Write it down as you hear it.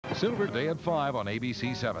Silver Day at 5 on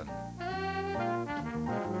ABC 7.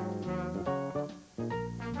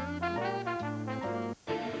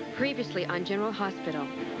 Previously on General Hospital.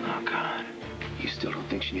 Oh, God. You still don't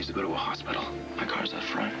think she needs to go to a hospital? My car's up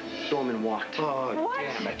front. Dorman walked. Oh, What?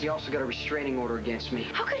 damn it. He also got a restraining order against me.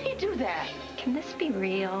 How could he do that? Can this be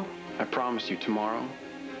real? I promise you, tomorrow,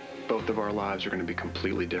 both of our lives are going to be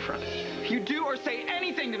completely different. You'd do or say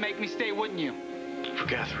anything to make me stay, wouldn't you? For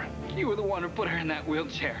Catherine. You were the one who put her in that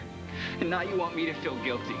wheelchair. And now you want me to feel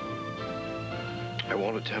guilty. I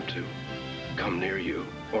won't attempt to come near you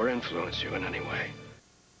or influence you in any way.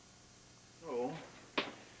 So,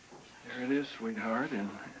 there it is, sweetheart, in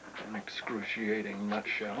an excruciating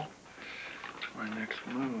nutshell. My next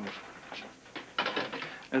move.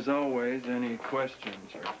 As always, any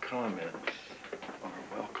questions or comments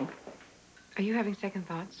are welcome. Are you having second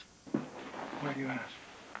thoughts? Why do you ask?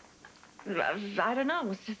 I don't know.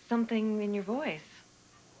 It's just something in your voice.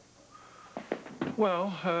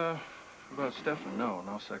 Well, about Stefan,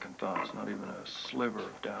 no second thoughts, not even a sliver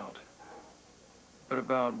of doubt. But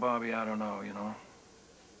about Bobby, I don't know, you know.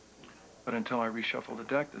 But until I reshuffle the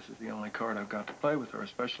deck, this is the only card I've got to play with her,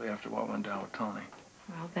 especially after what went down with Tony.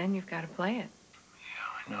 Well, then you've got to play it.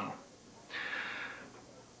 Yeah, I know.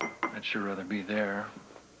 I'd sure rather be there,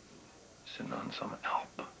 sitting on some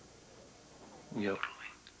Alp, yodeling.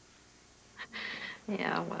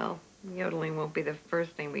 Yeah, well, yodeling won't be the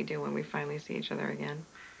first thing we do when we finally see each other again.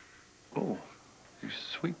 Oh, you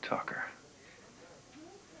sweet talker.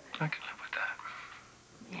 I can live with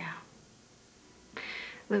that. Yeah.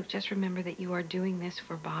 Luke, just remember that you are doing this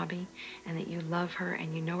for Bobby and that you love her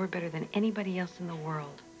and you know her better than anybody else in the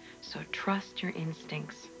world. So trust your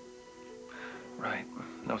instincts. Right.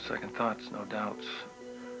 No second thoughts, no doubts.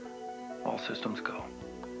 All systems go.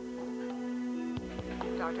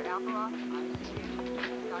 Dr. Alvaroff, I'm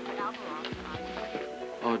here. Dr. Alvaroff, I'm here.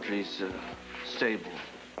 Audrey's stable.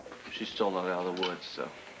 She's still not out of the woods, so.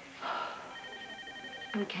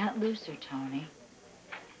 We can't lose her, Tony.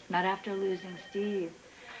 Not after losing Steve.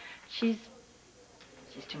 She's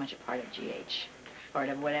too much a part of GH. Part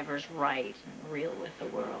of whatever's right and real with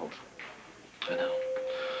the world. I know.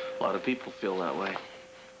 A lot of people feel that way.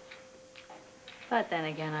 But then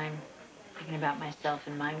again, I'm thinking about myself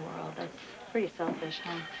and my world. That's pretty selfish,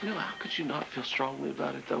 huh? You know, how could you not feel strongly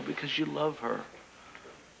about it, though? Because you love her.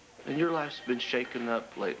 And your life's been shaken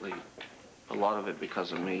up lately. A lot of it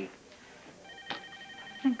because of me.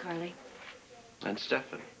 And Carly. And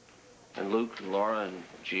Stefan. And Luke and Laura and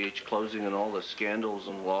GH closing and all the scandals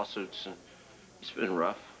and lawsuits. And it's been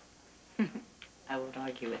rough. I won't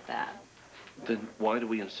argue with that. Then why do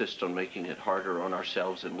we insist on making it harder on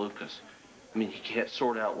ourselves and Lucas? I mean, he can't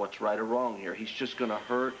sort out what's right or wrong here. He's just gonna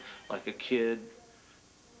hurt like a kid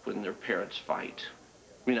when their parents fight.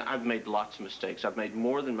 I mean, I've made lots of mistakes. I've made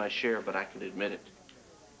more than my share, but I can admit it.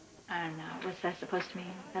 I don't know. What's that supposed to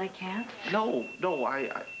mean? That I can't? No,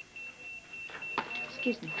 I...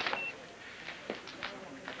 Excuse me.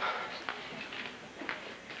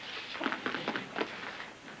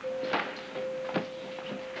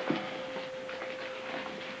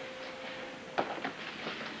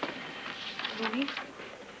 Sonny?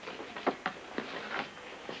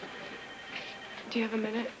 Do you have a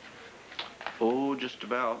minute? Oh, just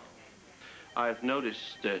about. I've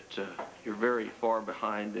noticed that you're very far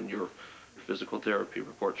behind in your physical therapy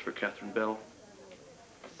reports for Catherine Bell.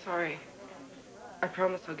 Sorry. I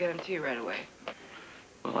promise I'll get them to you right away.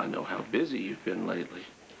 Well, I know how busy you've been lately,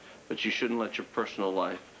 but you shouldn't let your personal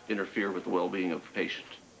life interfere with the well-being of a patient.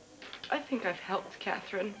 I think I've helped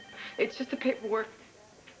Catherine. It's just the paperwork.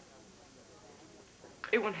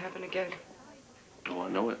 It won't happen again. Oh, I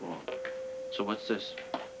know it won't. So what's this?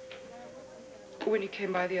 When you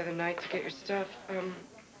came by the other night to get your stuff,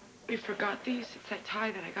 you forgot these. It's that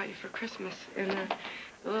tie that I got you for Christmas, and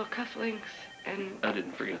the little cufflinks, and... I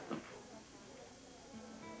didn't forget them.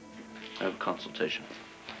 I have a consultation.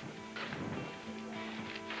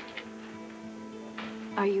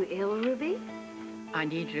 Are you ill, Ruby? I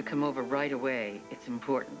need you to come over right away. It's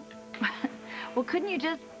important. Well, couldn't you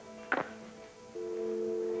just...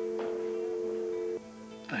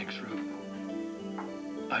 Thanks, Rube.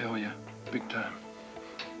 I owe you, big time.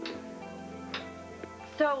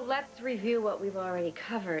 So let's review what we've already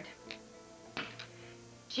covered.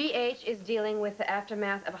 GH is dealing with the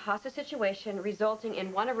aftermath of a hostage situation resulting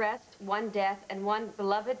in 1 arrest, 1 death, and 1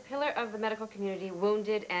 beloved pillar of the medical community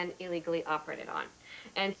wounded and illegally operated on,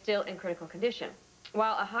 and still in critical condition.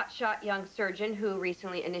 While a hotshot young surgeon who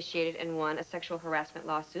recently initiated and won a sexual harassment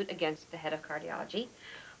lawsuit against the head of cardiology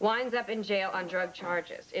winds up in jail on drug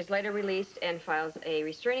charges, is later released and files a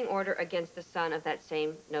restraining order against the son of that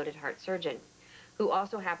same noted heart surgeon, who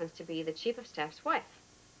also happens to be the chief of staff's wife.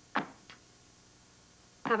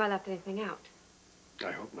 Have I left anything out?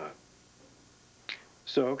 I hope not.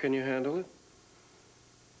 So, can you handle it?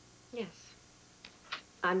 Yes.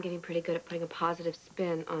 I'm getting pretty good at putting a positive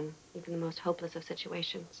spin on even the most hopeless of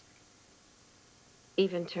situations.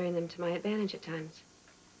 Even turning them to my advantage at times.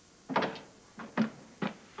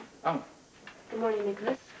 Oh, Good morning,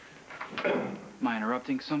 Nicholas. am I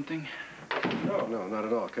interrupting something? No, no, not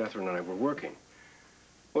at all. Catherine and I were working.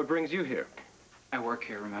 What brings you here? I work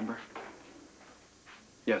here, remember?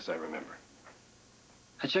 Yes, I remember.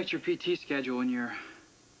 I checked your PT schedule and you're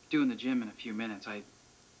doing the gym in a few minutes. I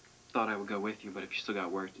thought I would go with you, but if you still got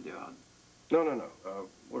work to do, I'll... No, no, no.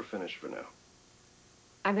 We're finished for now.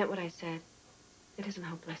 I meant what I said. It isn't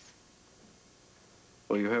hopeless.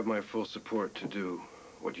 Well, you have my full support to do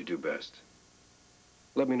what you do best.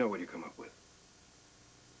 Let me know what you come up with.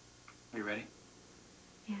 Are you ready?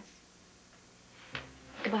 Yes.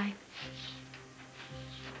 Goodbye.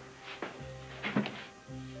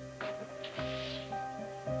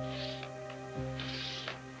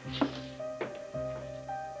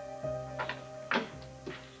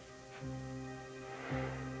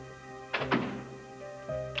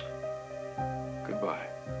 Goodbye.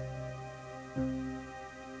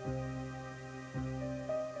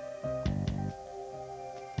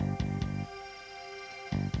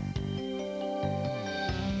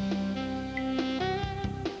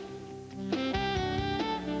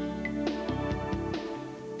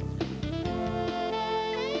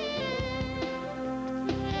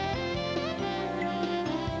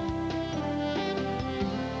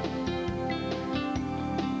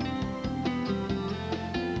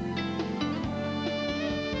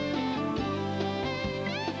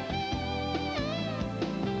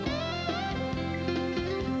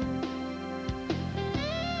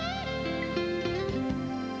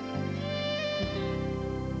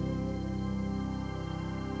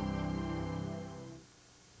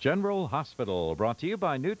 General Hospital, brought to you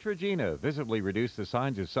by Neutrogena. Visibly reduce the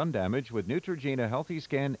signs of sun damage with Neutrogena Healthy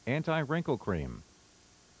Skin Anti-Wrinkle Cream.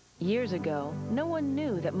 Years ago, no one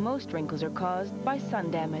knew that most wrinkles are caused by sun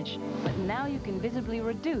damage. But now you can visibly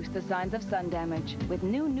reduce the signs of sun damage with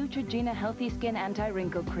new Neutrogena Healthy Skin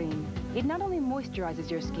Anti-Wrinkle Cream. It not only moisturizes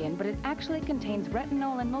your skin, but it actually contains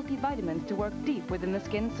retinol and multivitamins to work deep within the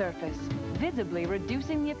skin surface, visibly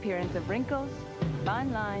reducing the appearance of wrinkles,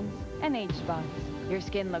 fine lines, and age spots. Your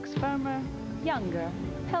skin looks firmer, younger,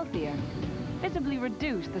 healthier. Visibly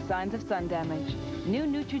reduce the signs of sun damage. New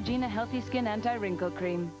Neutrogena Healthy Skin Anti-Wrinkle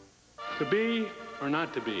Cream. To be or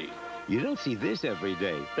not to be? You don't see this every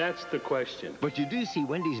day. That's the question. But you do see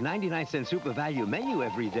Wendy's 99-cent super value menu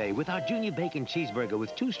every day with our junior bacon cheeseburger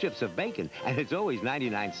with 2 strips of bacon, and it's always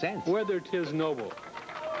 99 cents. Whether 'tis noble.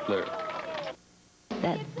 There.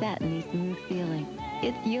 That satiny smooth feeling.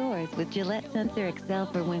 It's yours with Gillette Sensor Excel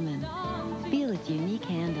for women. Feel its unique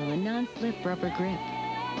handle and non-slip rubber grip.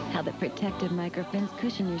 How the protective microfilms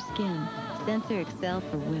cushion your skin. Sensor Excel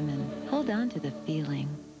for women. Hold on to the feeling.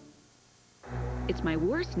 It's my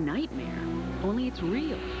worst nightmare, only it's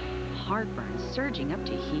real. Heartburn surging up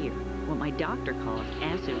to here, what my doctor calls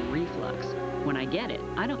acid reflux. When I get it,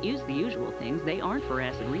 I don't use the usual things. They aren't for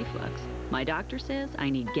acid reflux. My doctor says I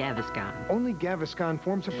need Gaviscon. Only Gaviscon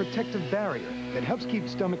forms a protective barrier that helps keep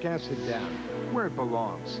stomach acid down, where it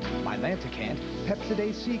belongs. Mylanta can't, Pepsid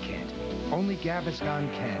AC can't. Only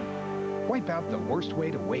Gaviscon can. Wipe out the worst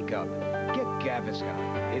way to wake up. Get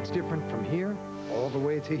Gaviscon. It's different from here all the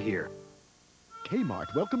way to here.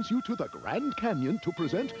 Kmart welcomes you to the Grand Canyon to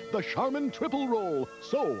present the Charmin Triple Roll.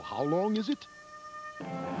 So, how long is it?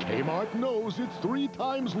 Kmart knows it's 3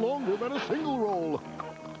 times longer than a single roll.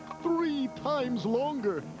 3 times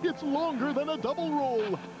longer. It's longer than a double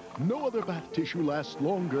roll. No other bath tissue lasts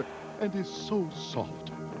longer and is so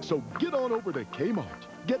soft. So get on over to Kmart.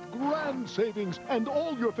 Get grand savings and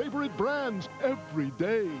all your favorite brands every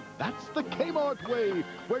day. That's the Kmart way,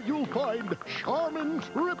 where you'll find Charmin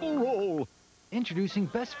Triple Roll. Introducing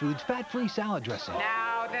Best Foods fat-free salad dressing.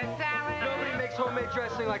 Now the salad. Nobody makes homemade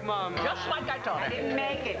dressing like Mom. Just like I thought. I didn't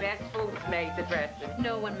make it. Best Foods made the dressing.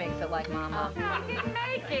 No one makes it like Mama. I didn't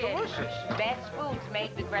make it. Delicious. Best Foods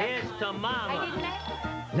made the dressing. Here's to Mama. I didn't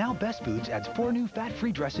make it. Now Best Foods adds 4 new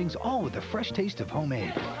fat-free dressings, all with the fresh taste of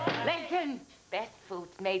homemade. Listen, Best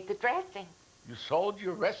Foods made the dressing. You sold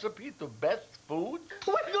your recipe to Best Foods?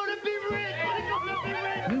 We're gonna be rich! We're gonna be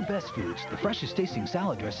rich! New Best Foods, the freshest tasting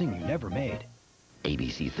salad dressing you never made.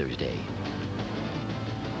 ABC Thursday.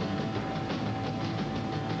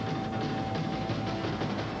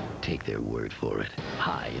 take their word for it.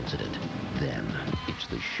 High Incident. Then, it's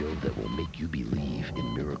the show that will make you believe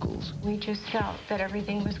in miracles. We just felt that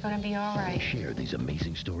everything was going to be all right. Share these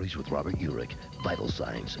amazing stories with Robert Urich. Vital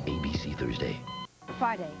Signs, ABC Thursday.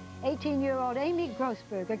 Friday, 18-year-old Amy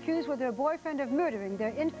Grossberg accused with her boyfriend of murdering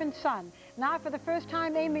their infant son. Now, for the first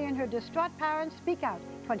time, Amy and her distraught parents speak out.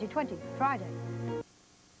 2020, Friday.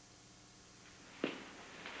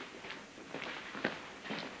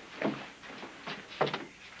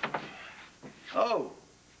 Oh,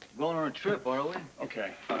 going on a trip, are we?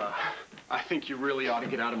 Okay. I think you really ought to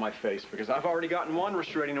get out of my face because I've already gotten one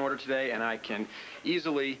restraining order today and I can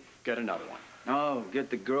easily get another one. Oh, get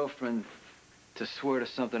the girlfriend to swear to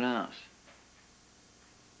something else.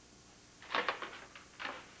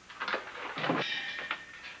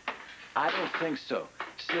 I don't think so.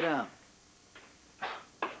 Sit down.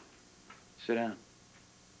 Sit down.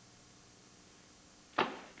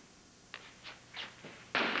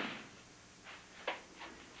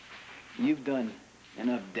 You've done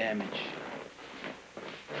enough damage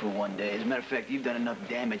for one day. As a matter of fact, you've done enough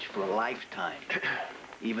damage for a lifetime,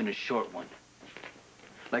 even a short one.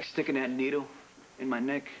 Like sticking that needle in my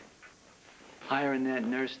neck, hiring that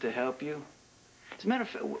nurse to help you. As a matter of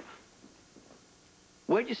fact,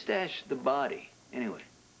 where'd you stash the body, anyway?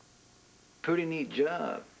 Pretty neat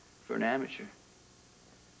job for an amateur.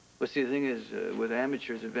 But see, the thing is, with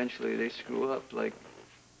amateurs, eventually they screw up, like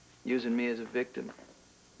using me as a victim.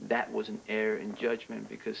 That was an error in judgment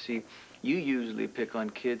because, see, you usually pick on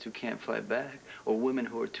kids who can't fight back or women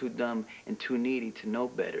who are too dumb and too needy to know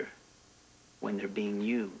better when they're being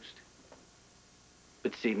used.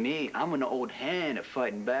 But see, me, I'm an old hand at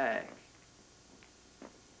fighting back.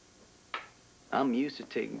 I'm used to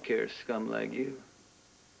taking care of scum like you.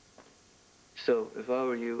 So, if I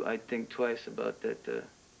were you, I'd think twice about that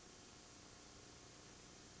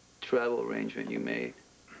travel arrangement you made.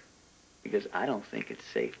 Because I don't think it's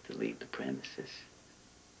safe to leave the premises.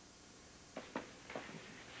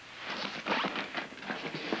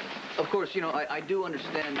 Of course, you know, I do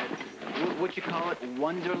understand that, what you call it,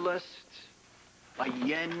 wanderlust? A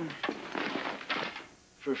yen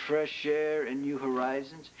for fresh air and new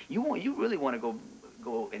horizons? You really want to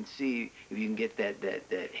go and see if you can get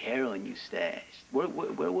that heroin you stashed. Where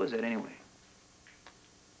was that anyway?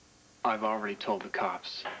 I've already told the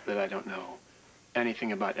cops that I don't know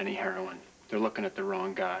anything about any heroin. They're looking at the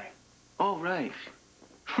wrong guy. Oh, right.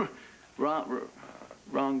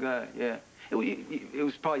 wrong guy, yeah. It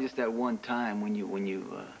was probably just that one time when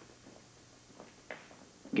you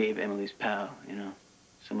gave Emily's pal, you know,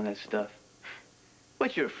 some of that stuff.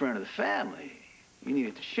 But you're a friend of the family. You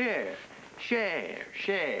needed to share,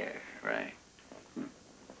 right?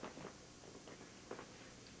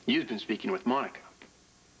 You've been speaking with Monica.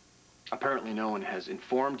 Apparently no one has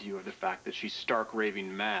informed you of the fact that she's stark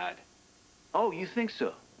raving mad. Oh, you think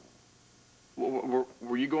so?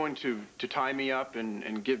 Were you going to tie me up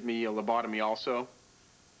and give me a lobotomy also?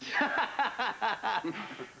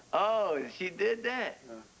 Oh, she did that?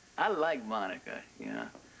 I like Monica, you know.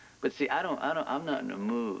 But see, I'm not in the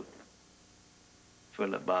mood for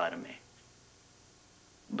lobotomy.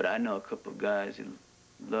 But I know a couple of guys who'd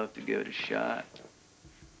love to give it a shot.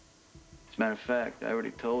 As a matter of fact, I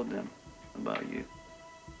already told them about you.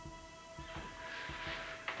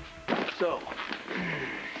 So,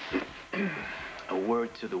 a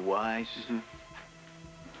word to the wise.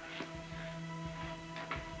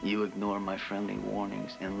 You ignore my friendly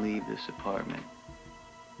warnings and leave this apartment.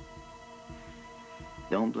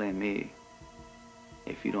 Don't blame me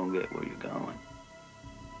if you don't get where you're going.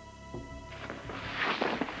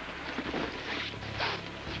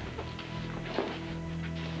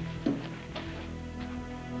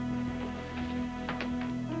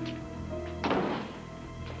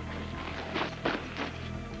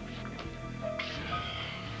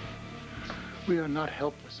 We are not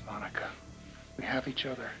helpless, Monica. We have each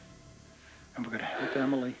other. And we're going to help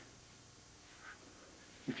Emily.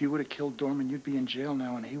 If you would have killed Dorman, you'd be in jail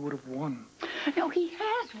now, and he would have won. No, he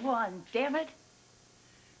has won, damn it.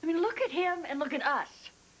 I mean, look at him and look at us.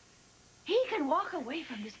 He can walk away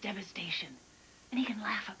from this devastation, and he can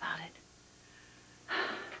laugh about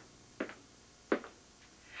it.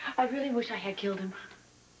 I really wish I had killed him.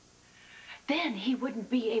 Then he wouldn't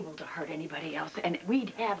be able to hurt anybody else, and we'd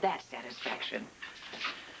have that satisfaction.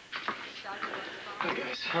 Hi,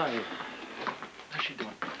 guys. Hi. How's she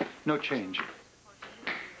doing? No change.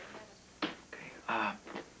 Okay, I'm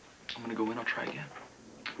gonna go in. I'll try again.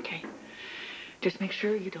 Okay. Just make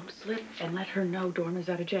sure you don't slip and let her know Dorman's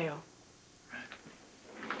out of jail.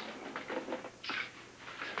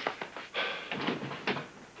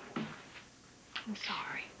 I'm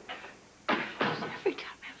sorry. Every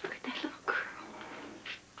time I look at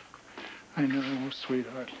I know,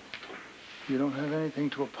 sweetheart. You don't have anything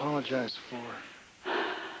to apologize for.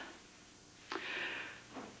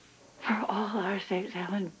 For all our sakes,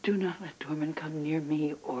 Alan, do not let Dorman come near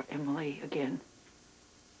me or Emily again.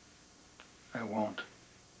 I won't.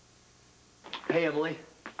 Hey, Emily.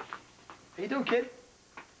 How you doing, kid?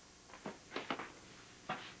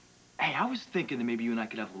 Hey, I was thinking that maybe you and I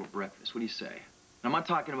could have a little breakfast. What do you say? And I'm not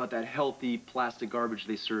talking about that healthy plastic garbage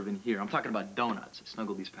they serve in here. I'm talking about donuts. I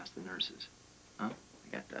snuggled these past the nurses. Huh?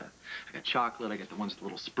 I got chocolate. I got the ones with the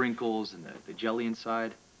little sprinkles and the jelly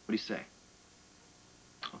inside. What do you say?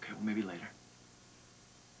 Okay, well, maybe later.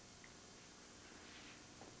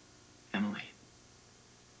 Emily,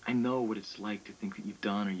 I know what it's like to think that you've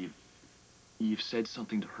done or you've said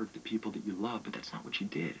something to hurt the people that you love, but that's not what you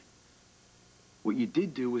did. What you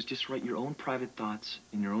did do was just write your own private thoughts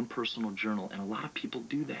in your own personal journal, and a lot of people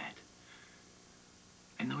do that.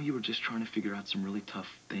 I know you were just trying to figure out some really tough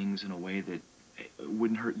things in a way that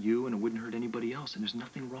wouldn't hurt you and it wouldn't hurt anybody else, and there's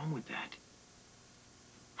nothing wrong with that.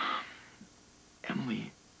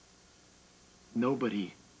 Emily,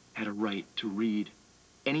 nobody had a right to read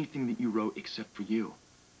anything that you wrote except for you.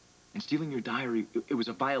 And stealing your diary, it was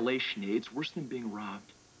a violation. It's worse than being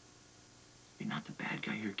robbed. You're not the bad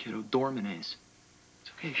guy here, kiddo. Dorman is. It's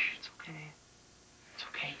okay, shh, it's okay. It's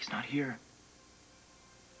okay, he's not here.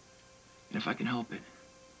 And if I can help it,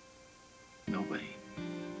 nobody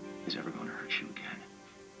is ever going to hurt you again.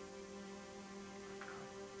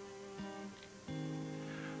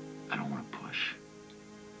 I don't want to push.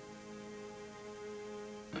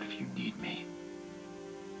 But if you need me,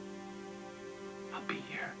 I'll be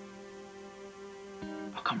here.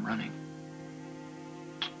 I'll come running.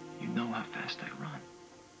 You know how fast I run.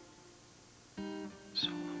 So,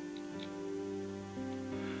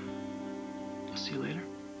 I'll see you later.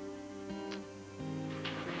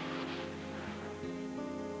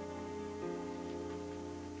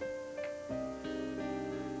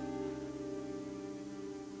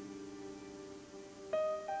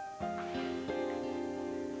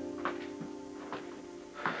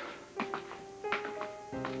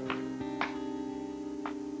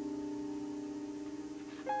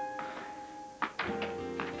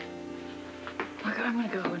 I'm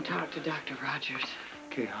gonna go and talk to Dr. Rogers.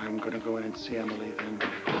 Okay, I'm gonna go in and see Emily then.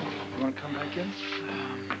 You wanna come back in?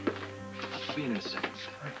 I'll be in a second.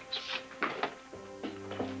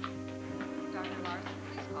 Dr. Larson,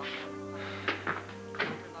 please call.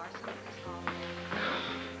 Dr. Larson, please call.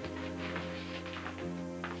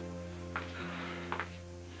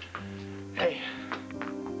 Hey.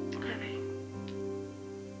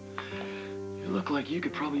 You look like you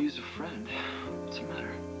could probably use a friend. What's the matter?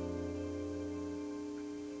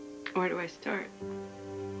 Where do I start?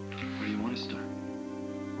 Where do you want to start?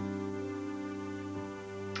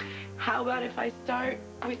 How about if I start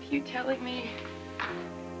with you telling me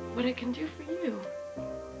what I can do for you?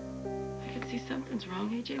 I can see something's wrong.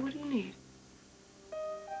 AJ, what do you need?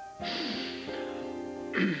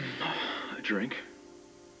 A drink.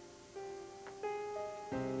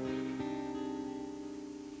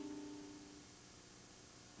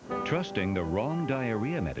 Trusting the wrong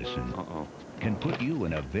diarrhea medicine can put you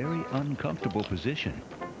in a very uncomfortable position.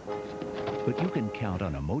 But you can count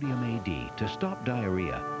on Imodium AD to stop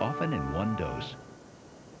diarrhea, often in one dose.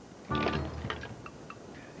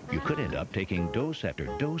 You could end up taking dose after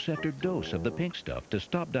dose after dose of the pink stuff to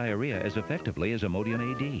stop diarrhea as effectively as Imodium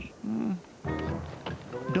AD.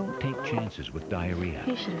 Don't take chances with diarrhea.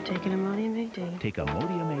 You should have taken Imodium AD. Take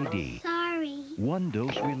Imodium AD. Sorry. One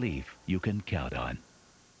dose relief you can count on.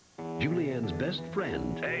 Julianne's best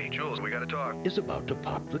friend. Hey, Jules, we gotta talk. Is about to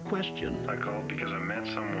pop the question. I called because I met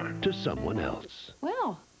someone. To someone else.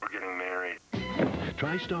 Well, We're getting married.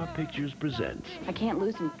 TriStar Pictures presents. I can't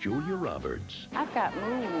lose him. Julia Roberts. I've got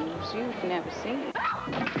moves you've never seen.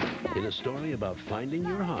 In a story about finding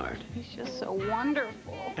your heart. He's just so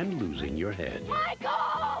wonderful. And losing your head.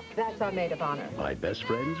 Michael! That's our maid of honor. By Best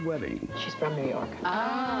Friends Wedding. She's from New York.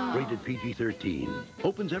 Ah. Rated PG-13.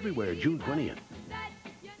 Opens everywhere June 20th.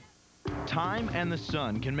 Time and the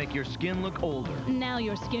sun can make your skin look older. Now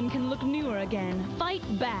your skin can look newer again. Fight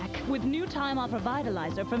back with new Time Off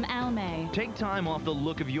Revitalizer from Almay. Take time off the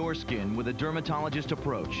look of your skin with a dermatologist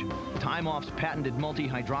approach. Time Off's patented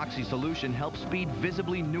multi-hydroxy solution helps speed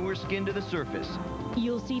visibly newer skin to the surface.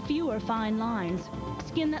 You'll see fewer fine lines.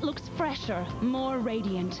 Skin that looks fresher, more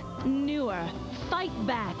radiant, newer. Fight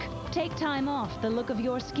back. Take time off the look of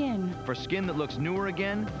your skin. For skin that looks newer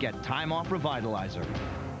again, get Time Off Revitalizer.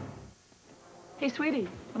 Hey, sweetie,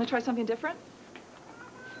 want to try something different?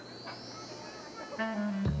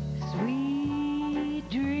 Sweet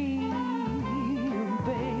dream,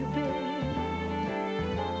 baby.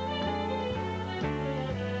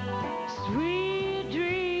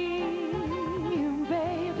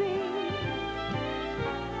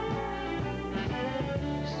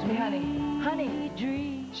 Hey, honey.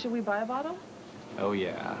 Honey, should we buy a bottle? Oh,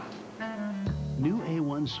 yeah. New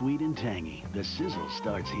A1 Sweet and Tangy. The sizzle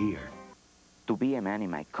starts here. To be a man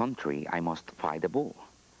in my country, I must fight a bull.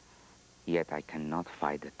 Yet I cannot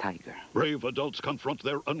fight a tiger. Brave adults confront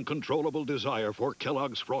their uncontrollable desire for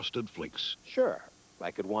Kellogg's Frosted Flakes. Sure,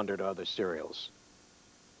 I could wander to other cereals.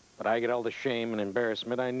 But I get all the shame and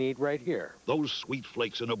embarrassment I need right here. Those sweet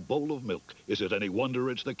flakes in a bowl of milk. Is it any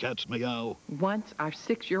wonder it's the cat's meow? Once our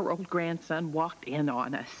 6-year-old grandson walked in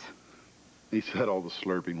on us. He said all the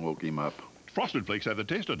slurping woke him up. Frosted Flakes have the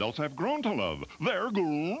taste adults have grown to love. They're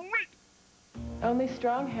great! Only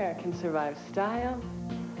strong hair can survive style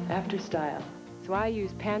after style. So I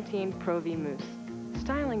use Pantene Pro V Mousse.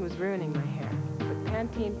 Styling was ruining my hair, but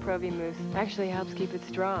Pantene Pro V Mousse actually helps keep it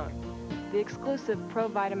strong. The exclusive Pro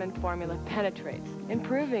Vitamin formula penetrates,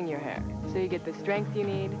 improving your hair, so you get the strength you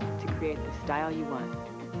need to create the style you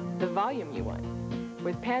want, the volume you want.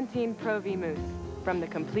 With Pantene Pro V Mousse from the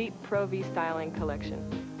complete Pro V styling collection.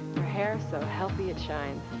 Your hair so healthy it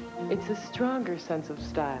shines. It's a stronger sense of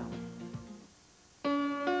style.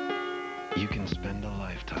 You can spend a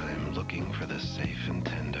lifetime looking for the safe and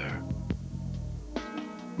tender.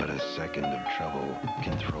 But a second of trouble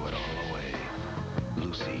can throw it all away.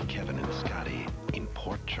 Lucy, Kevin, and Scotty in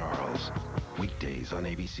Port Charles. Weekdays on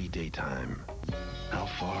ABC Daytime. How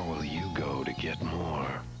far will you go to get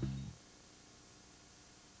more?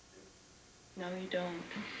 No, you don't.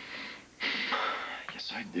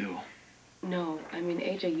 Yes, I do. No, I mean,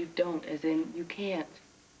 AJ, you don't, as in, you can't.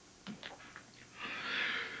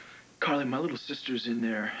 Carly, my little sister's in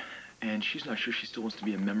there, and she's not sure she still wants to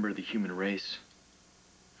be a member of the human race.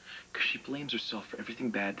 Because she blames herself for everything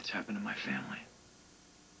bad that's happened in my family.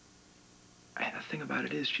 And the thing about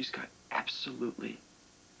it is, she's got absolutely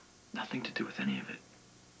nothing to do with any of it.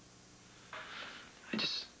 I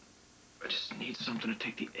just need something to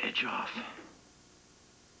take the edge off.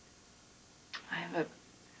 I have a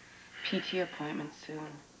PT appointment soon.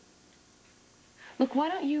 Look, why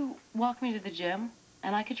don't you walk me to the gym,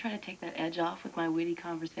 and I could try to take that edge off with my witty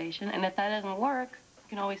conversation, and if that doesn't work, you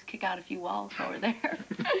can always kick out a few walls over there.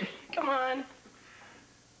 Come on.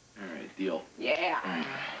 All right, deal. Yeah.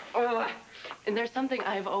 Oh, and there's something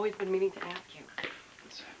I've always been meaning to ask you.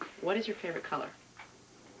 What's that? What is your favorite color?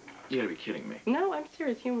 You gotta be kidding me. No, I'm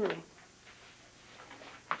serious. Humor me.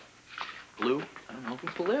 Blue? I don't know.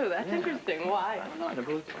 Blue? That's interesting. Why? I don't know. I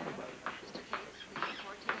never really thought about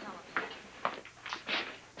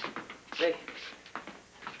it. Hey.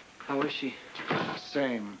 How is she?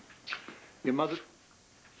 Same. Your mother...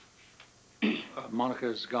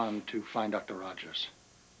 Monica's gone to find Dr. Rogers.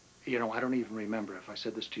 You know, I don't even remember if I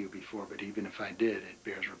said this to you before, but even if I did, it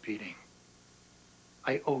bears repeating.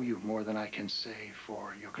 I owe you more than I can say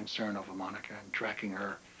for your concern over Monica and tracking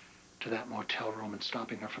her to that motel room and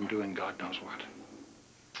stopping her from doing God knows what.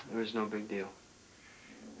 There was no big deal.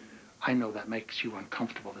 I know that makes you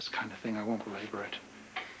uncomfortable, this kind of thing. I won't belabor it.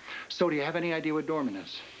 So, do you have any idea what Dorman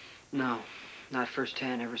is? No, not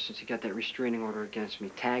firsthand ever since he got that restraining order against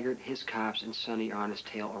me. Taggart, his cops, and Sonny are on his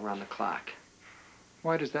tail around the clock.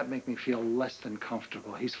 Why does that make me feel less than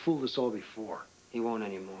comfortable? He's fooled us all before. He won't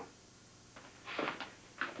anymore.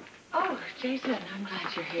 Oh, Jason, I'm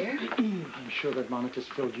glad you're here. I'm sure that Monica's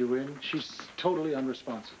filled you in. She's totally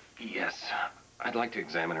unresponsive. Yes. I'd like to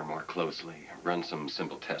examine her more closely, run some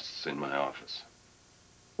simple tests in my office.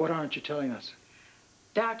 What aren't you telling us?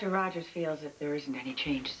 Dr. Rogers feels if there isn't any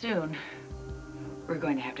change soon, we're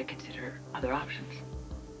going to have to consider other options.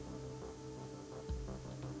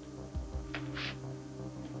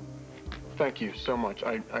 Thank you so much.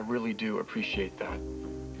 I really do appreciate that.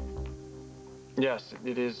 Yes,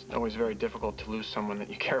 it is always very difficult to lose someone that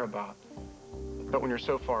you care about. But when you're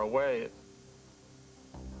so far away,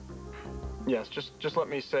 yes, just let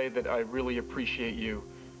me say that I really appreciate you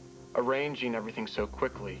arranging everything so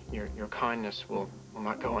quickly. Your kindness will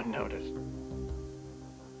not go unnoticed.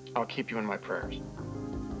 I'll keep you in my prayers.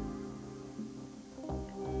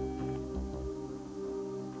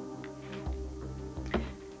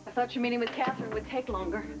 I thought your meeting with Catherine would take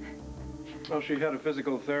longer. Well, she had a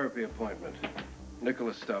physical therapy appointment.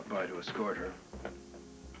 Nicholas stopped by to escort her.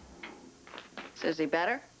 So is he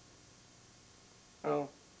better? Well,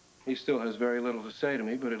 he still has very little to say to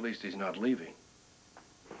me, but at least he's not leaving.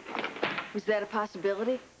 Was that a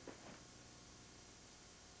possibility?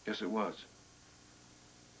 Yes, it was.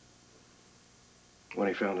 When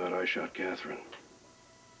he found out I shot Catherine.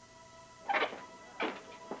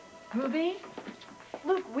 Ruby?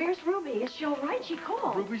 Look, where's Ruby? Is she all right? She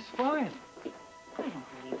called. Ruby's fine. I don't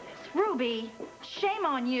believe this. Ruby, shame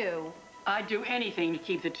on you. I'd do anything to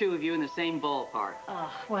keep the two of you in the same ballpark.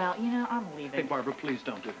 Oh, well, you know, I'm leaving. Hey, Barbara, please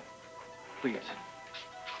don't do that. Please.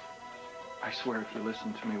 I swear if you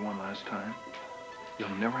listen to me one last time, you'll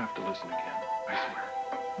never have to listen again. I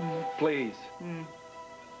swear. Please.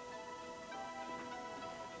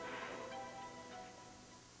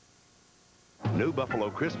 New Buffalo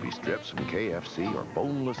Crispy Strips from KFC are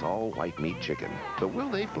boneless, all-white meat chicken. But will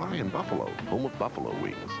they fly in Buffalo, home of buffalo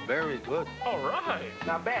wings? Very good. All right.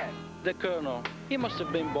 Not bad. The Colonel, he must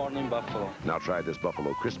have been born in Buffalo. Now try this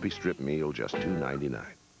Buffalo Crispy Strip meal, just $2.99.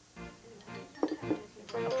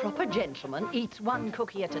 A proper gentleman eats one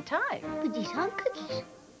cookie at a time. But these aren't cookies.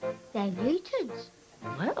 They're returns.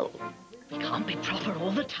 Well, we can't be proper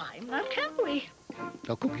all the time, now can we?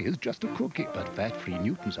 A cookie is just a cookie, but fat-free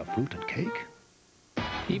Newtons are fruit and cake.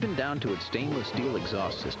 Even down to its stainless steel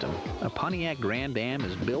exhaust system, a Pontiac Grand Am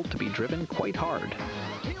is built to be driven quite hard,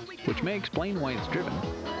 which may explain why it's driven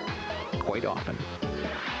quite often.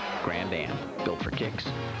 Grand Am, built for kicks,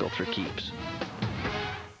 built for keeps.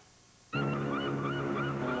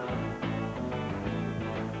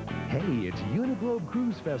 Hey, it's Uniglobe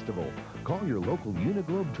Cruise Festival. Call your local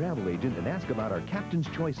Uniglobe travel agent and ask about our Captain's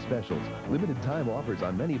Choice specials. Limited time offers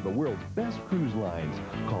on many of the world's best cruise lines.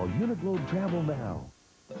 Call Uniglobe Travel now.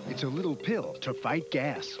 It's a little pill to fight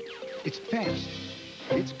gas. It's fast.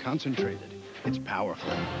 It's concentrated. It's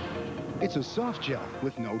powerful. It's a soft gel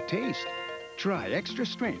with no taste. Try extra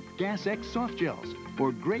strength Gas X soft gels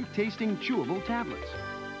or great tasting chewable tablets.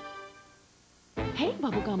 Hey,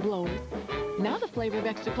 bubblegum blowers. Now the flavor of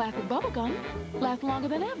extra classic bubblegum lasts longer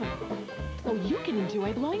than ever. So you can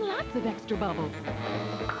enjoy blowing lots of extra bubbles.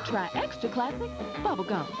 Try extra classic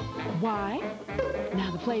bubblegum. Why?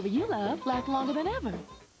 Now the flavor you love lasts longer than ever.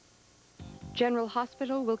 General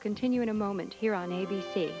Hospital will continue in a moment here on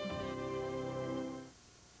ABC.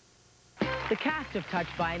 The cast of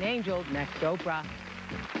Touched by an Angel, next Oprah.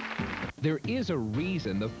 There is a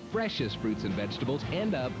reason the freshest fruits and vegetables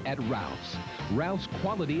end up at Ralph's. Ralph's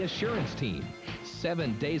Quality Assurance Team.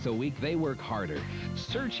 7 days a week, they work harder,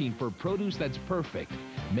 searching for produce that's perfect,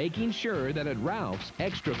 making sure that at Ralph's,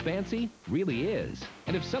 extra fancy really is.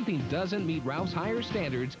 And if something doesn't meet Ralph's higher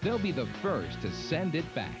standards, they'll be the first to send it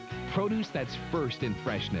back. Produce that's first in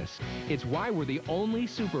freshness. It's why we're the only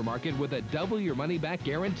supermarket with a double your money back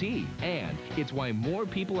guarantee. And it's why more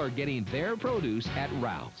people are getting their produce at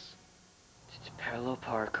Ralph's. It's parallel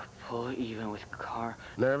park, pull even with car.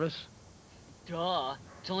 Nervous? Duh.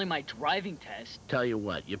 It's only my driving test. Tell you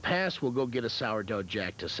what, you pass, we'll go get a sourdough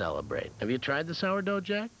jack to celebrate. Have you tried the sourdough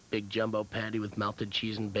jack? Big jumbo patty with melted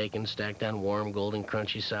cheese and bacon stacked on warm, golden,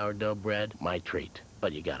 crunchy sourdough bread. My treat.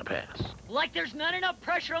 But you gotta pass. Like there's not enough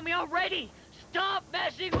pressure on me already. Stop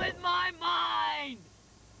messing with my mind!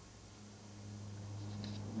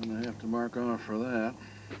 I'm gonna have to mark off for that.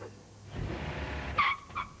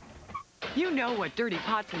 You know what dirty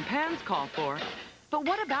pots and pans call for, but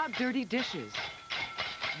what about dirty dishes?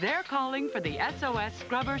 They're calling for the SOS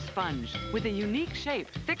Scrubber Sponge with a unique shape,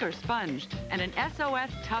 thicker sponge, and an SOS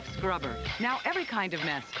Tough Scrubber. Now every kind of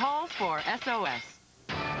mess calls for SOS.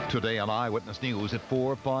 Today on Eyewitness News at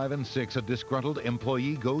 4, 5, and 6, a disgruntled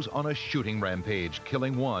employee goes on a shooting rampage,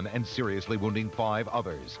 killing one and seriously wounding 5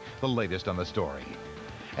 others. The latest on the story.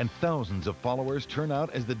 And thousands of followers turn out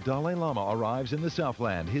as the Dalai Lama arrives in the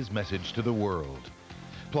Southland, his message to the world.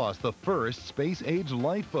 Plus, the first space-age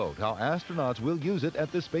lifeboat, how astronauts will use it at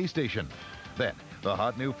the space station. Then, the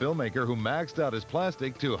hot new filmmaker who maxed out his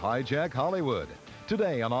plastic to hijack Hollywood.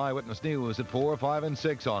 Today on Eyewitness News at 4, 5, and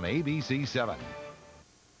 6 on ABC 7.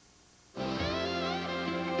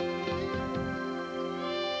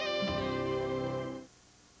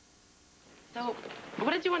 So,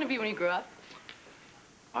 what did you want to be when you grew up?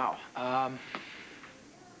 Wow. I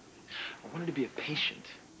wanted to be a patient.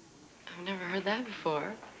 I've never heard that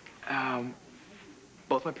before.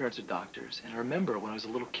 Both my parents are doctors, and I remember when I was a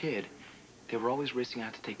little kid, they were always racing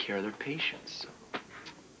out to take care of their patients. So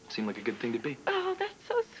it seemed like a good thing to be. Oh, that's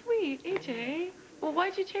so sweet, AJ. Well,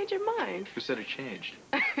 why'd you change your mind? Who said it changed?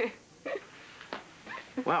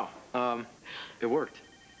 Wow. It worked.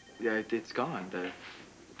 Yeah, it's gone,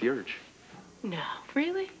 the urge. No,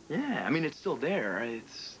 really? Yeah, I mean, it's still there.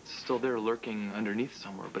 It's still there lurking underneath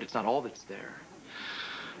somewhere, but it's not all that's there.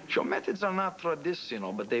 Your methods are not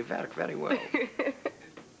traditional, but they work very well.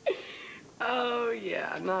 Oh,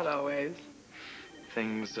 yeah, not always.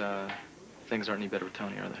 Things aren't any better with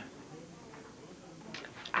Tony, are they?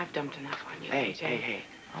 I've dumped enough on you, Hey, AJ. hey.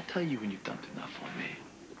 I'll tell you when you've dumped enough on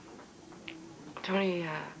me. Tony,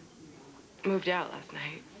 moved out last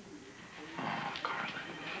night. Oh, Carla.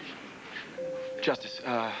 Justice,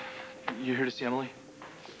 you here to see Emily?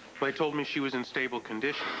 Well, they told me she was in stable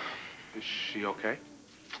condition. Is she okay?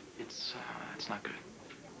 It's not good.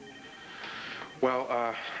 Well,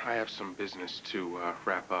 I have some business to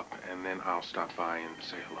wrap up, and then I'll stop by and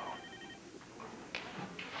say hello.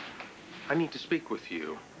 I need to speak with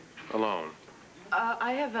you, alone.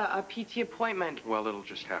 I have a PT appointment. Well, it'll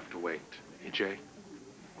just have to wait. EJ?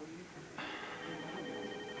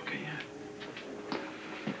 Okay, yeah.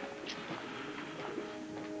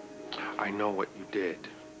 I know what you did,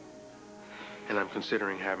 and I'm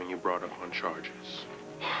considering having you brought up on charges.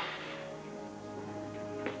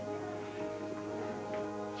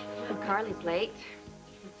 Well, Carly's late.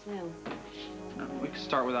 What's new? No, we can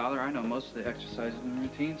start without her. I know most of the exercises and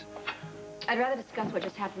routines. I'd rather discuss what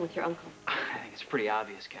just happened with your uncle. I think it's pretty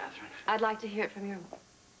obvious, Catherine. I'd like to hear it from your...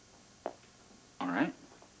 All right.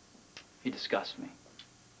 He disgusts me.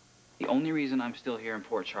 The only reason I'm still here in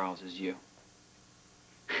Port Charles is you.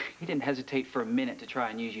 He didn't hesitate for a minute to try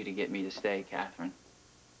and use you to get me to stay, Catherine.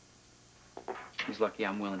 He's lucky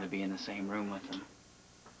I'm willing to be in the same room with him.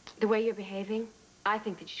 The way you're behaving, I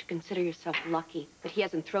think that you should consider yourself lucky that he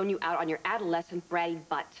hasn't thrown you out on your adolescent bratty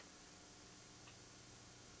butt.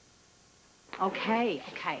 Okay.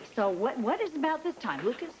 So what is about this time?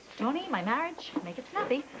 Lucas, Tony, my marriage? Make it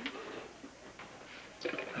snappy.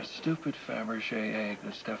 That stupid Fabergé egg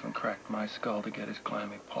that Stefan cracked my skull to get his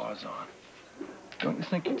clammy paws on. Don't you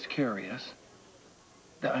think it's curious?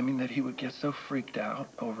 That he would get so freaked out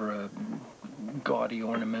over a gaudy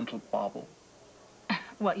ornamental bauble.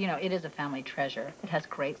 Well, you know, it is a family treasure. It has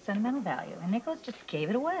great sentimental value, and Nicholas just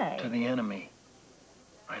gave it away. To the enemy.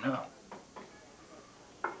 I know.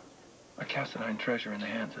 A cast-iron treasure in the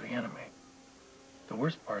hands of the enemy. The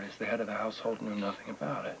worst part is the head of the household knew nothing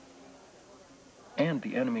about it. And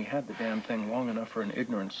the enemy had the damn thing long enough for an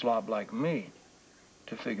ignorant slob like me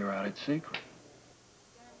to figure out its secret.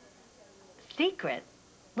 Secret?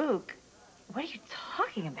 Luke, what are you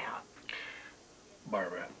talking about?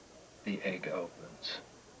 Barbara, the egg opens.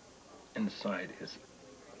 Inside is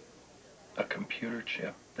a computer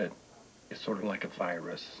chip that is sort of like a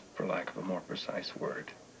virus, for lack of a more precise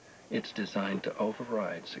word. It's designed to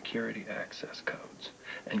override security access codes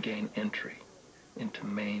and gain entry into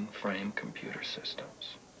mainframe computer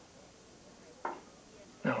systems.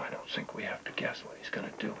 Now, I don't think we have to guess what he's going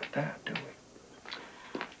to do with that, do we?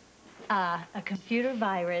 A computer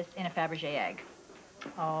virus in a Fabergé egg.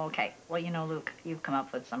 Okay. Well, you know, Luke, you've come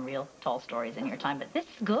up with some real tall stories in your time, but this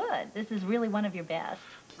is good. This is really one of your best.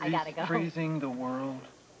 I gotta go. Freezing the world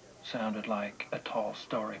sounded like a tall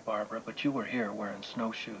story, Barbara, but you were here wearing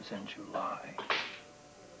snowshoes in July.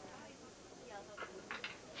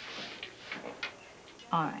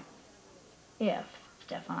 All right. If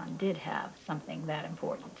Stefan did have something that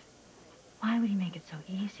important, why would he make it so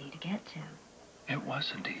easy to get to? It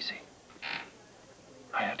wasn't easy.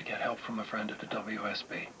 I had to get help from a friend at the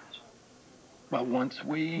WSB. But once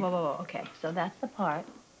we... Whoa. Okay, so that's the part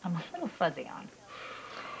I'm a little fuzzy on.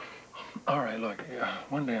 All right, look,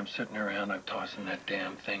 one day I'm sitting around, I'm tossing that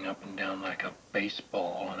damn thing up and down like a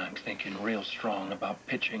baseball, and I'm thinking real strong about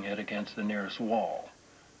pitching it against the nearest wall.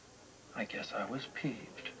 I guess I was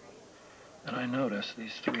peeved. And I noticed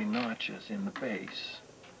these 3 notches in the base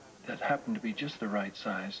that happened to be just the right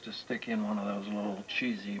size to stick in one of those little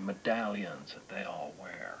cheesy medallions that they all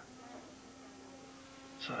wear.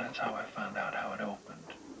 So that's how I found out how it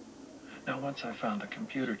opened. Now, once I found the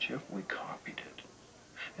computer chip, we copied it.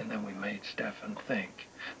 And then we made Stefan think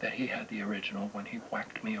that he had the original when he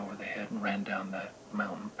whacked me over the head and ran down that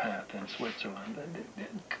mountain path in Switzerland.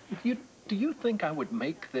 Do you think I would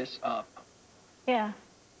make this up? Yeah.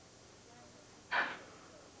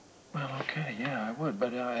 Well, okay, yeah, I would,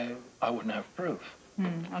 but I wouldn't have proof.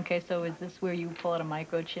 Okay, so is this where you pull out a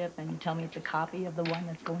microchip and you tell me it's a copy of the one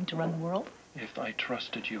that's going to run the world? If I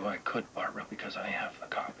trusted you, I could, Barbara, because I have the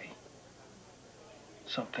copy.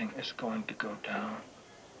 Something is going to go down.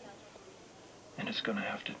 And it's going to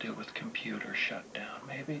have to do with computer shutdown.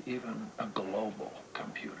 Maybe even a global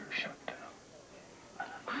computer shutdown.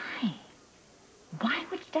 Why? Why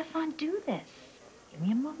would Stefan do this? Give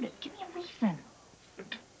me a motive. Give me a reason.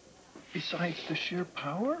 Besides the sheer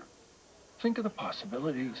power, think of the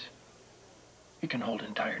possibilities. He can hold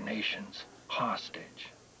entire nations hostage.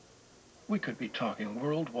 We could be talking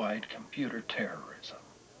worldwide computer terrorism.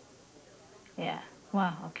 Yeah.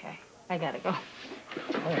 Well, okay. I gotta go.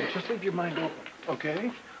 All right, just leave your mind open,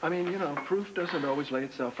 okay? I mean, you know, proof doesn't always lay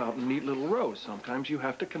itself out in neat little rows. Sometimes you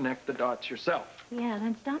have to connect the dots yourself. Yeah,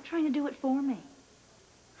 then stop trying to do it for me.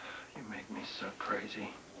 You make me so crazy.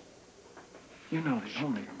 You know, the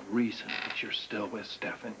only reason that you're still with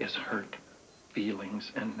Stefan is hurt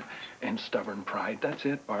feelings and stubborn pride. That's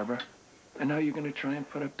it, Barbara. And now you're going to try and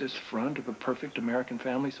put up this front of a perfect American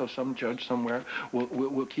family so some judge somewhere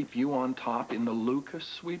will keep you on top in the Lucas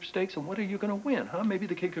sweepstakes? And what are you going to win, huh? Maybe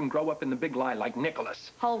the kid can grow up in the big lie like Nicholas.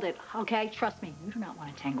 Hold it, okay? Trust me, you do not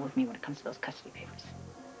want to tangle with me when it comes to those custody papers.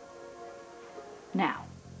 Now,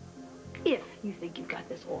 if you think you've got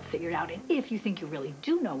this all figured out, and if you think you really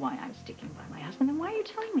do know why I'm sticking by my husband, then why are you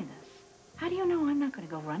telling me this? How do you know I'm not going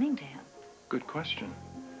to go running to him? Good question.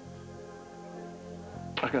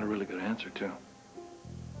 I got a really good answer, too.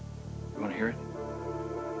 You want to hear it?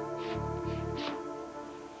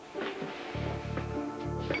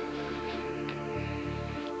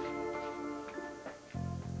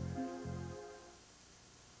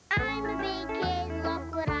 I'm a big kid,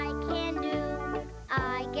 look what I can do.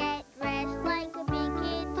 I get dressed like a big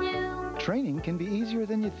kid, too. Training can be easier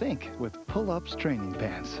than you think with Pull-Ups training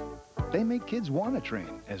pants. They make kids want to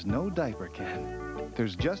train, as no diaper can.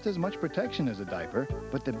 There's just as much protection as a diaper,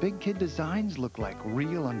 but the big kid designs look like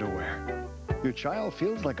real underwear. Your child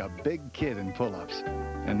feels like a big kid in Pull-Ups,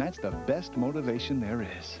 and that's the best motivation there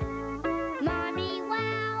is. Mommy,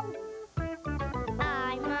 wow!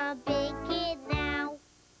 I'm a big kid now.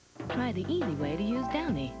 Try the easy way to use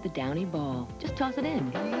Downy, the Downy ball. Just toss it in.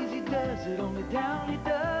 Easy does it, only Downy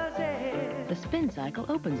does it. The spin cycle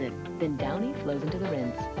opens it, then Downy flows into the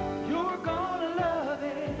rinse. You're gonna love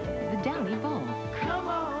it. The Downy ball. Come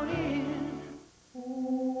on in.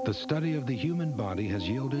 The study of the human body has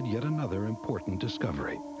yielded yet another important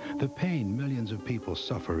discovery. The pain millions of people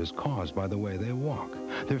suffer is caused by the way they walk.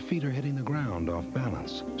 Their feet are hitting the ground off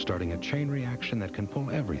balance, starting a chain reaction that can pull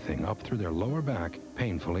everything up through their lower back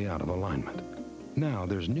painfully out of alignment. Now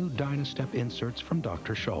there's new Dynastep inserts from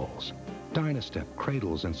Dr. Scholl's. Dynastep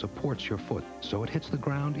cradles and supports your foot so it hits the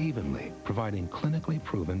ground evenly, providing clinically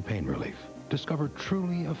proven pain relief. Discover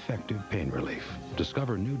truly effective pain relief.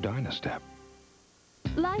 Discover new Dynastep.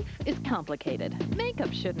 Life is complicated.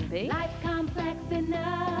 Makeup shouldn't be. Life's complex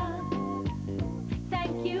enough.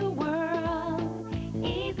 Thank you, world.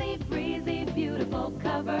 Easy, breezy, beautiful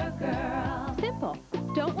cover girl. Simple.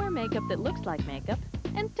 Don't wear makeup that looks like makeup,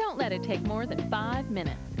 and don't let it take more than 5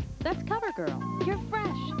 minutes. That's CoverGirl. You're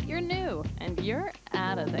fresh, you're new, and you're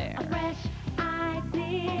out of there. A fresh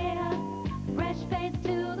idea, fresh face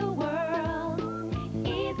to the world.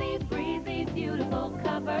 Easy, breezy, beautiful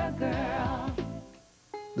cover girl.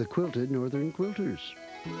 The Quilted Northern Quilters.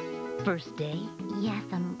 First day? Yes,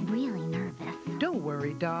 I'm really nervous. Don't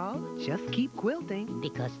worry, doll. Just keep quilting.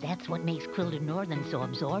 Because that's what makes Quilted Northern so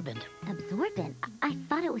absorbent. Absorbent? I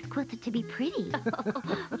thought it was quilted to be pretty.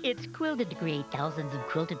 It's quilted to create thousands of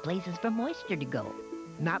quilted places for moisture to go.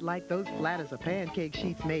 Not like those flat as a pancake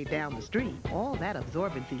sheets made down the street. All that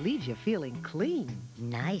absorbency leaves you feeling clean.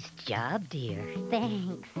 Nice job, dear.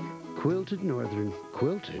 Thanks. Quilted Northern.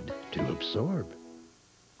 Quilted to absorb.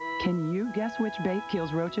 Can you guess which bait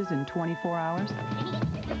kills roaches in 24 hours?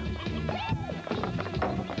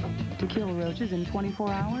 To kill roaches in 24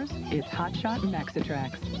 hours, it's Hot Shot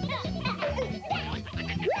Maxitrax.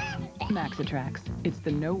 Maxitrax. It's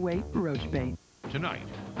the no-weight roach bait. Tonight,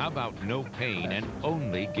 how about no pain and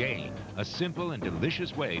only gain? A simple and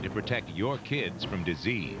delicious way to protect your kids from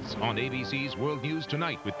disease. On ABC's World News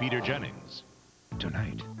Tonight with Peter Jennings.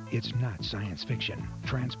 Tonight, it's not science fiction.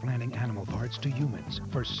 Transplanting animal parts to humans.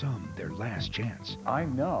 For some, their last chance. I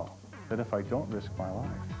know that if I don't risk my life,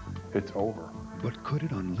 it's over. But could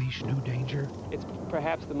it unleash new danger? It's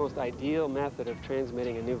perhaps the most ideal method of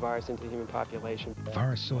transmitting a new virus into the human population.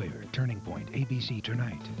 Farrah Sawyer, Turning Point, ABC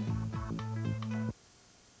Tonight.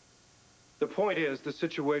 The point is, the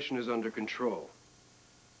situation is under control.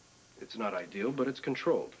 It's not ideal, but it's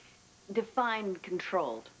controlled. Define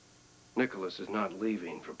controlled. Nicholas is not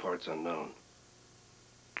leaving for parts unknown.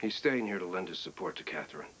 He's staying here to lend his support to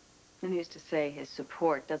Catherine. And who's to say his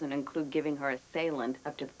support doesn't include giving her assailant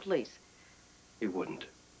up to the police? He wouldn't.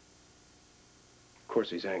 Of course,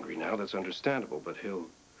 he's angry now. That's understandable, but he'll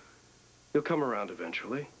come around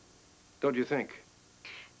eventually. Don't you think?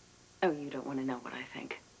 Oh, you don't want to know what I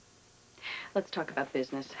think. Let's talk about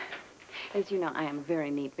business. As you know, I am a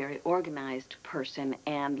very neat, very organized person,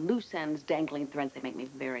 and loose ends, dangling threads, they make me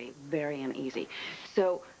very, very uneasy.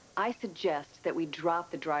 So I suggest that we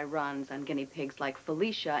drop the dry runs on guinea pigs like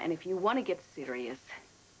Felicia, and if you want to get serious,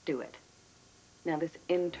 do it. Now, this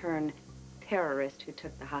intern terrorist who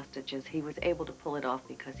took the hostages, he was able to pull it off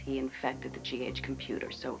because he infected the GH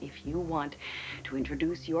computer. So if you want to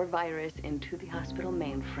introduce your virus into the hospital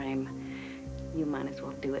mainframe, you might as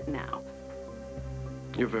well do it now.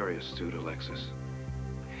 You're very astute, Alexis.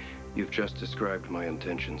 You've just described my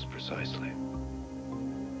intentions precisely.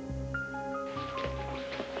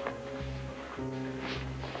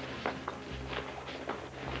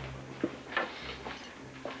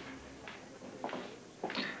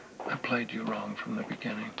 played you wrong from the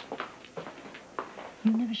beginning.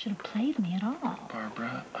 You never should have played me at all.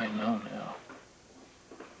 Barbara, I know now.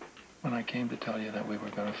 When I came to tell you that we were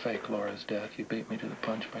going to fake Laura's death, you beat me to the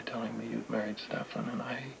punch by telling me you'd married Stefan, and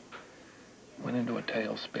I went into a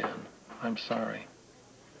tailspin. I'm sorry.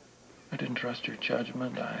 I didn't trust your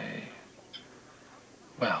judgment.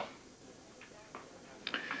 Well,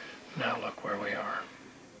 now look where we are.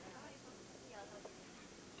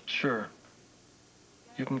 Sure,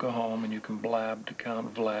 you can go home and you can blab to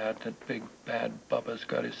Count Vlad that big bad Bubba's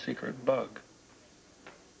got his secret bug.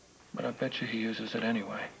 But I bet you he uses it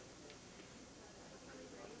anyway.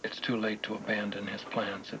 It's too late to abandon his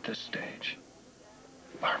plans at this stage.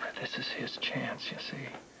 Barbara, this is his chance, you see.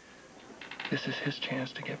 This is his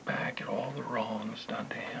chance to get back at all the wrongs done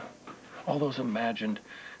to him. All those imagined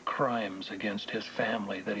crimes against his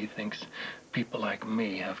family that he thinks people like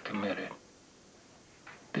me have committed.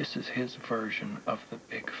 This is his version of the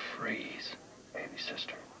big freeze, baby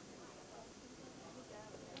sister.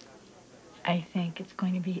 I think it's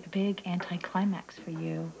going to be a big anticlimax for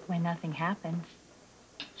you when nothing happens.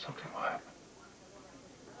 Something will happen.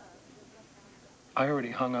 I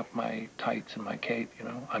already hung up my tights and my cape, you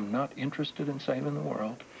know. I'm not interested in saving the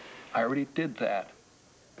world. I already did that.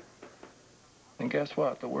 And guess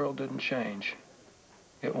what? The world didn't change.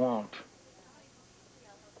 It won't.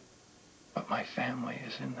 But my family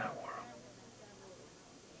is in that world.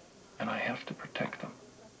 And I have to protect them.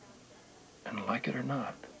 And like it or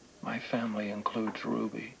not, my family includes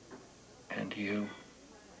Ruby and you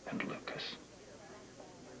and Lucas.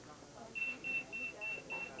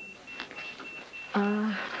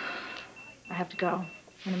 I have to go.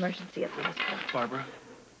 An emergency at the hospital. Barbara?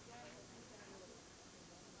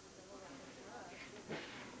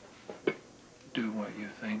 Do what you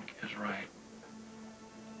think is right.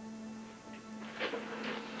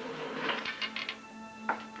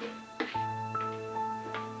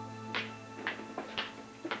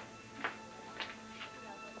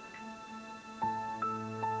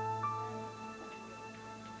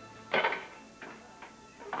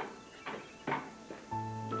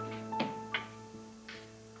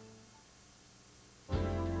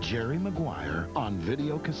 Jerry Maguire on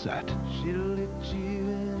video cassette. She'll let you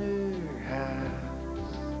in her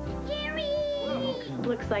house. Jerry!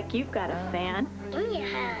 Looks like you've got a fan.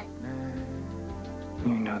 Yeah.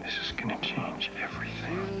 You know this is gonna change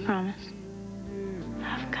everything. Promise.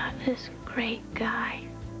 I've got this great guy.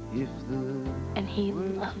 And he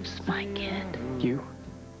loves my kid. You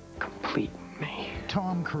complete me.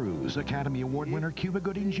 Tom Cruise, Academy Award winner Cuba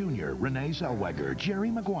Gooding Jr., Renee Zellweger,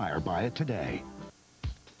 Jerry Maguire. Buy it today.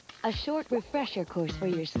 A short refresher course for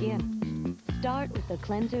your skin. Start with the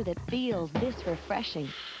cleanser that feels this refreshing.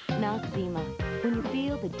 Noxzema. When you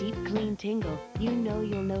feel the deep, clean tingle, you know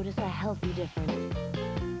you'll notice a healthy difference.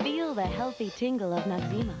 Feel the healthy tingle of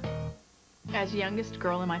Noxzema. As youngest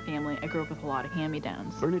girl in my family, I grew up with a lot of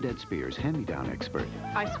hand-me-downs. Bernadette Spears, hand-me-down expert.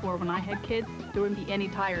 I swore when I had kids, there wouldn't be any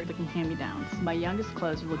tired-looking hand-me-downs. My youngest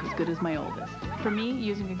clothes would look as good as my oldest. For me,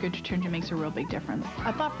 using a good detergent makes a real big difference.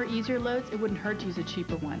 I thought for easier loads, it wouldn't hurt to use a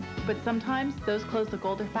cheaper one. But sometimes, those clothes look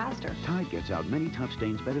older faster. Tide gets out many tough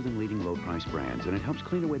stains better than leading low-price brands, and it helps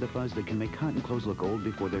clean away the fuzz that can make cotton clothes look old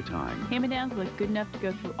before their time. Hand-me-downs look good enough to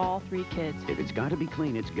go through all 3 kids. If it's got to be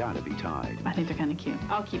clean, it's got to be Tide. I think they're kind of cute.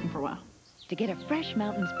 I'll keep them for a while. To get a fresh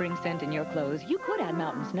mountain spring scent in your clothes, you could add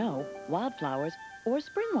mountain snow, wildflowers, or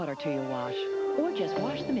spring water to your wash. Or just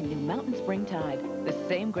wash them in new Mountain Spring Tide. The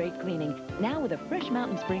same great cleaning, now with a fresh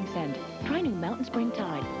Mountain Spring scent. Try new Mountain Spring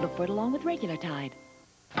Tide. Look for it along with regular Tide.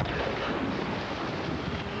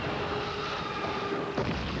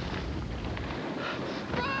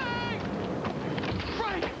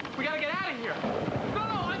 Frank! We gotta get out of here! No,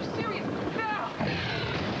 I'm serious! Now!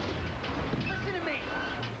 Listen to me!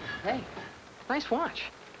 Hey, nice watch.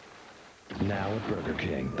 Now at Burger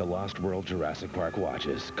King, the Lost World Jurassic Park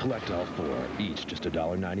watches. Collect all 4, each just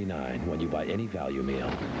 $1.99 when you buy any value meal.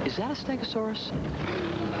 Is that a Stegosaurus?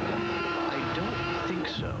 I don't think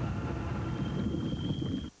so.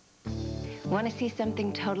 Want to see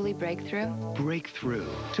something totally breakthrough? Breakthrough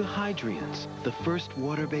to Hydrians, the first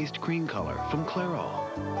water-based cream color from Clairol.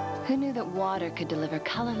 Who knew that water could deliver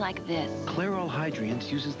color like this? Clairol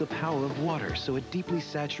Hydrians uses the power of water, so it deeply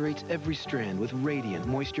saturates every strand with radiant,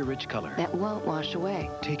 moisture-rich color. That won't wash away.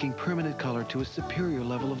 Taking permanent color to a superior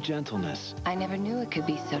level of gentleness. I never knew it could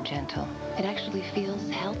be so gentle. It actually feels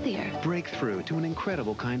healthier. Breakthrough to an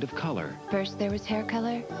incredible kind of color. First there was hair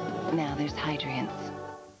color, now there's Hydrians.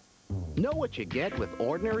 Know what you get with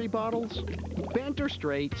ordinary bottles? Bent or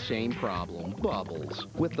straight, same problem, bubbles.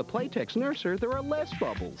 With the Playtex Nurser, there are less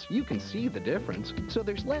bubbles. You can see the difference. So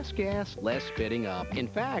there's less gas, less spitting up. In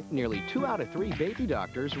fact, nearly 2 out of 3 baby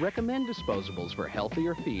doctors recommend disposables for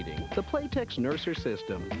healthier feeding. The Playtex Nurser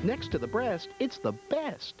system. Next to the breast, it's the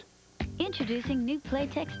best. Introducing new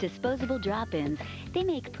Playtex disposable drop-ins. They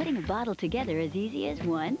make putting a bottle together as easy as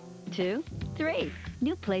 1, 2, 3.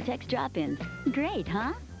 New Playtex drop-ins. Great,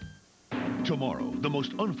 huh? Tomorrow, the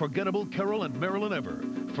most unforgettable Carol and Marilyn ever.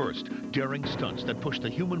 First, daring stunts that push the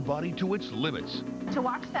human body to its limits. To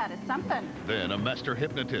watch that is something. Then a master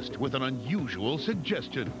hypnotist with an unusual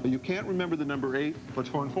suggestion. You can't remember the number 8. What's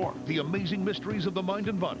 4 and 4? The amazing mysteries of the mind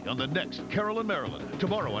and body on the next Carol and Marilyn.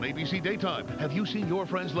 Tomorrow on ABC Daytime. Have you seen your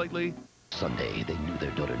friends lately? Someday, they knew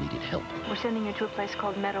their daughter needed help. We're sending her to a place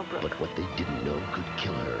called Meadowbrook. But what they didn't know could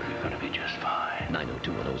kill her. You're gonna be just fine.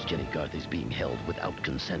 90210's Jenny Garth is being held without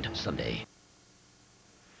consent Sunday.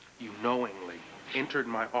 You knowingly entered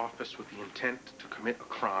my office with the intent to commit a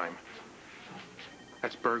crime.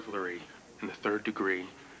 That's burglary in the 3rd degree,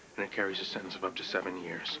 and it carries a sentence of up to 7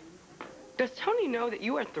 years. Does Tony know that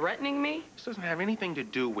you are threatening me? This doesn't have anything to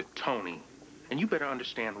do with Tony. And you better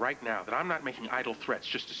understand right now that I'm not making idle threats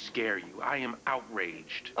just to scare you. I am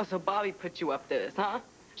outraged. Oh, so Bobby put you up to this, huh?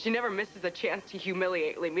 She never misses a chance to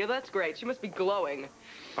humiliate me. Well, that's great. She must be glowing.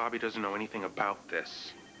 Bobby doesn't know anything about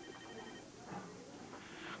this.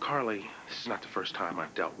 Carly, this is not the first time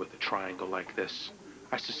I've dealt with a triangle like this.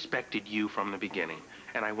 I suspected you from the beginning,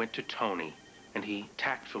 and I went to Tony, and he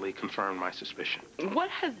tactfully confirmed my suspicion. What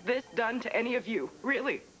has this done to any of you?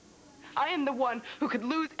 Really? I am the one who could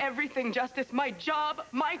lose everything, Justice. My job,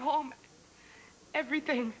 my home,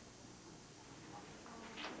 everything.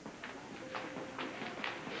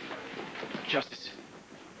 Justice,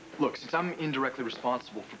 look, since I'm indirectly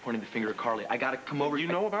responsible for pointing the finger at Carly, I gotta come over. You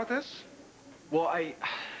know about this? Well,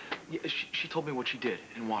 yeah, she told me what she did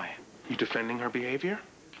and why. You defending her behavior?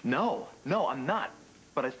 No, I'm not.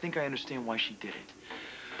 But I think I understand why she did it.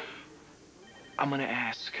 I'm gonna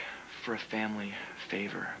ask for a family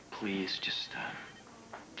favor. Please, just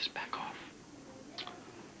back off.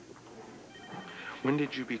 When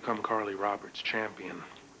did you become Carly Roberts' champion?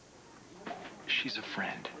 She's a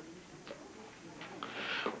friend.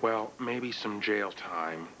 Well, maybe some jail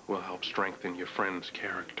time will help strengthen your friend's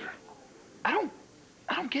character. I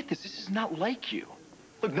don't get this. This is not like you.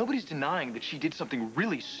 Look, nobody's denying that she did something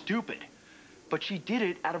really stupid. But she did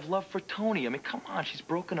it out of love for Tony. I mean, come on, she's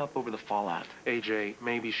broken up over the fallout. AJ,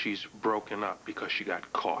 maybe she's broken up because she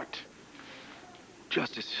got caught.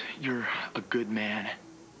 Justice, you're a good man.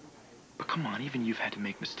 But come on, even you've had to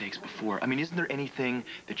make mistakes before. I mean, isn't there anything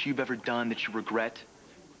that you've ever done that you regret?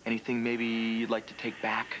 Anything maybe you'd like to take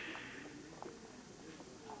back?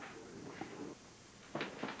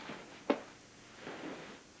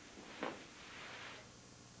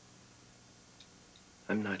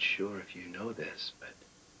 I'm not sure if you know this, but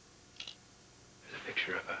there's a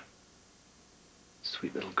picture of a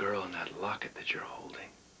sweet little girl in that locket that you're holding.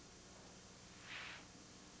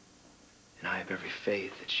 And I have every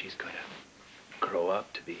faith that she's going to grow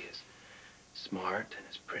up to be as smart and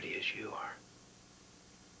as pretty as you are.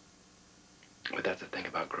 But that's the thing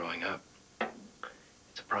about growing up.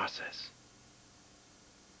 It's a process.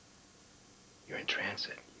 You're in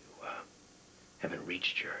transit. You haven't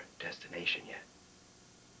reached your destination yet.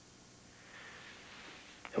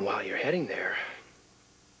 And while you're heading there,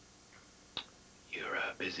 you're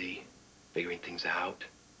busy figuring things out,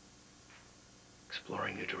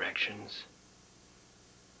 exploring new directions,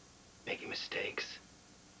 making mistakes.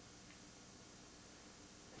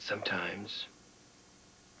 And sometimes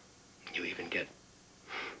you even get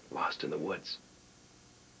lost in the woods.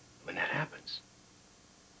 When that happens,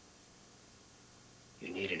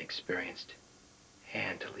 you need an experienced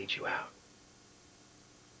hand to lead you out.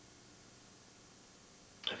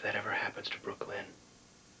 If that ever happens to Brooklyn,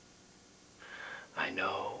 I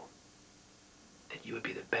know that you would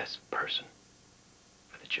be the best person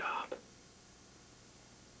for the job.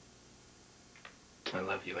 I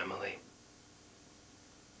love you, Emily.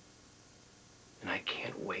 And I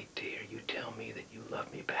can't wait to hear you tell me that you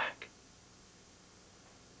love me back.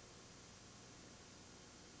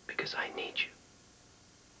 Because I need you.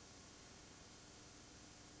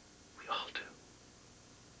 We all do.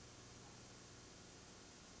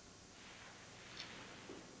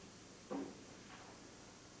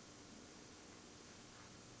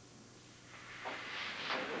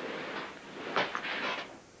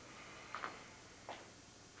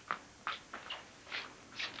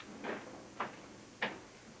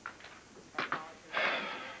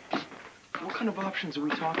 What kind of options are we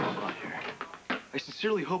talking about here? I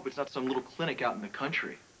sincerely hope it's not some little clinic out in the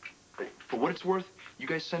country. But for what it's worth, you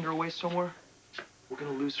guys send her away somewhere, we're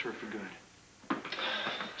gonna lose her for good.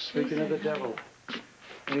 Speaking of the devil,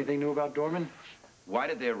 anything new about Dorman? Why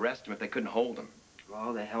did they arrest him if they couldn't hold him?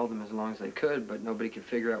 Well, they held him as long as they could, but nobody could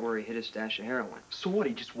figure out where he hid his stash of heroin. So what,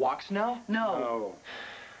 he just walks now? No.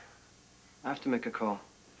 I have to make a call.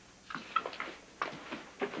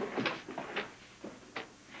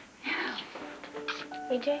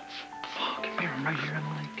 AJ? Oh, come here, I'm right here on the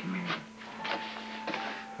lake. Come here.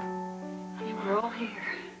 We're all here.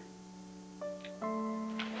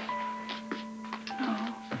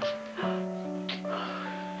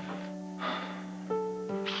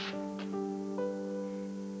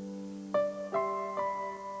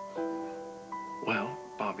 Well,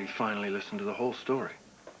 Bobby finally listened to the whole story.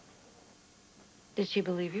 Did she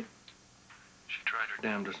believe you? She tried her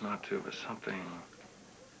damnedest not to, but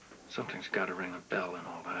something's got to ring a bell and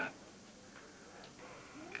all that.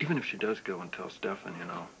 Even if she does go and tell Stefan, you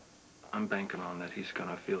know, I'm banking on that he's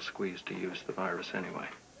gonna feel squeezed to use the virus anyway.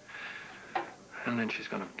 And then she's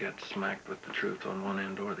gonna get smacked with the truth on one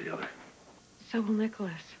end or the other. So will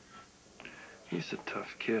Nicholas. He's a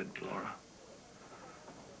tough kid, Laura.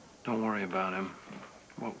 Don't worry about him.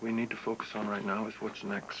 What we need to focus on right now is what's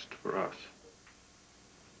next for us.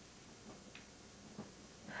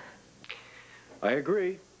 I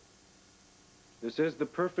agree. This is the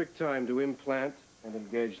perfect time to implant and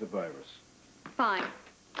engage the virus. Fine.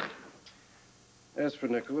 As for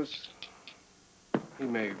Nicholas, he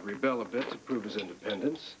may rebel a bit to prove his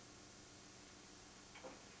independence,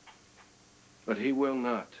 but he will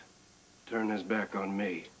not turn his back on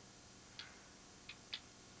me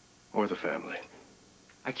or the family.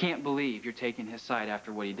 I can't believe you're taking his side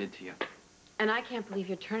after what he did to you. And I can't believe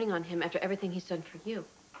you're turning on him after everything he's done for you.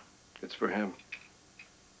 It's for him.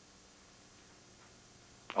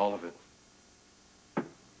 All of it.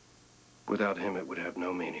 Without him, it would have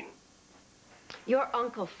no meaning. Your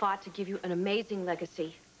uncle fought to give you an amazing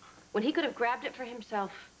legacy when he could have grabbed it for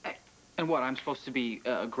himself. And what, I'm supposed to be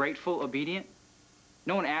grateful, obedient?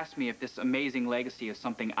 No one asked me if this amazing legacy is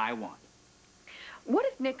something I want. What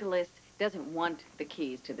if Nicholas doesn't want the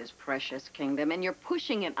keys to this precious kingdom, and you're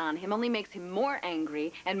pushing it on him only makes him more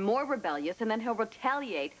angry and more rebellious, and then he'll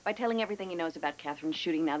retaliate by telling everything he knows about Catherine's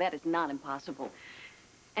shooting? Now, that is not impossible.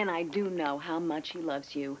 And I do know how much he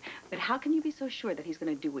loves you, but how can you be so sure that he's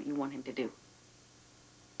going to do what you want him to do?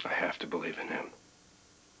 I have to believe in him.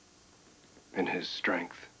 In his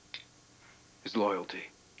strength. His loyalty.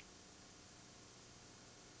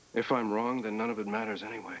 If I'm wrong, then none of it matters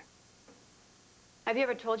anyway. Have you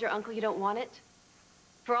ever told your uncle you don't want it?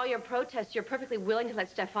 For all your protests, you're perfectly willing to let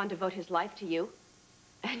Stefan devote his life to you.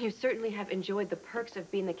 And you certainly have enjoyed the perks of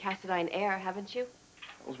being the Cassadine heir, haven't you?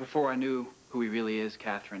 It was before I knew who he really is,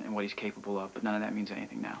 Catherine, and what he's capable of, but none of that means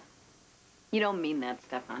anything now. You don't mean that,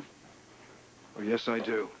 Stefan. Oh, yes, I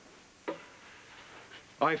do.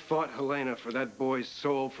 I fought Helena for that boy's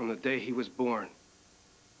soul from the day he was born.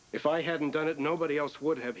 If I hadn't done it, nobody else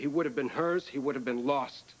would have. He would have been hers. He would have been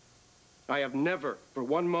lost. I have never, for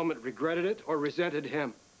one moment, regretted it or resented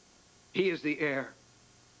him. He is the heir.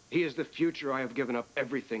 He is the future I have given up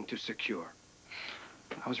everything to secure.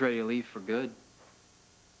 I was ready to leave for good.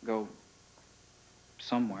 Go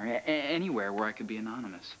somewhere, anywhere where I could be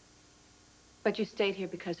anonymous. But you stayed here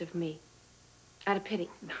because of me. Out of pity.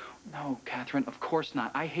 No, Catherine, of course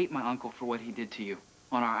not. I hate my uncle for what he did to you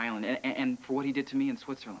on our island and for what he did to me in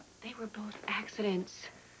Switzerland. They were both accidents.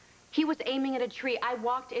 He was aiming at a tree. I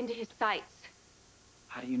walked into his sights.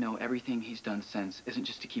 How do you know everything he's done since isn't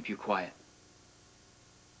just to keep you quiet?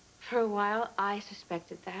 For a while, I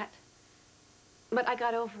suspected that. But I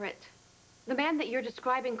got over it. The man that you're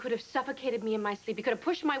describing could have suffocated me in my sleep. He could have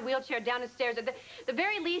pushed my wheelchair down the stairs. At the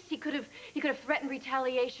very least, he could have threatened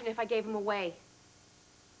retaliation if I gave him away.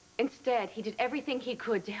 Instead, he did everything he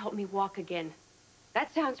could to help me walk again.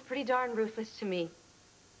 That sounds pretty darn ruthless to me.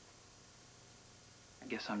 I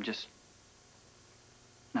guess I'm just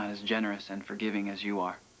not as generous and forgiving as you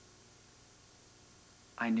are.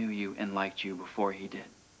 I knew you and liked you before he did.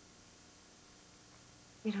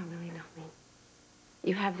 You don't really know me.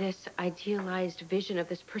 You have this idealized vision of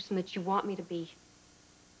this person that you want me to be.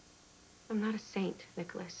 I'm not a saint,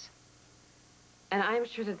 Nicholas. And I'm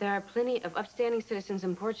sure that there are plenty of upstanding citizens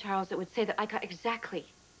in Port Charles that would say that I got exactly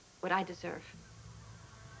what I deserve.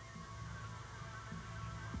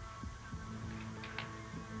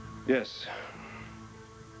 Yes,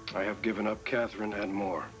 I have given up Catherine and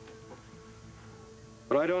more.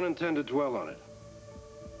 But I don't intend to dwell on it.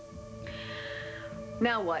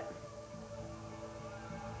 Now what?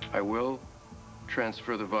 I will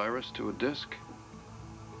transfer the virus to a disk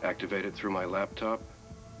activated through my laptop.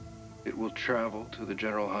 It will travel to the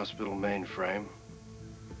General Hospital mainframe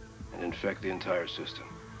and infect the entire system.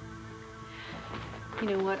 You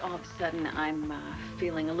know what? All of a sudden, I'm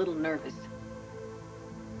feeling a little nervous.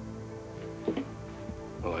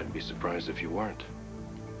 Well, I'd be surprised if you weren't.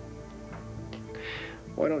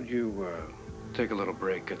 Why don't you take a little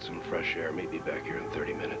break, get some fresh air, meet me back here in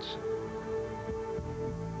 30 minutes.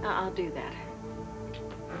 I'll do that.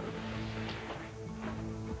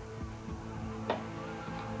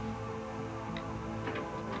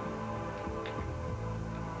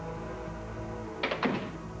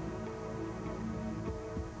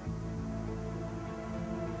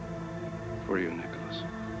 For you, Nicholas.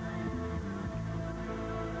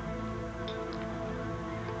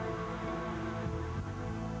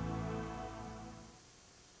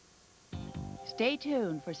 Stay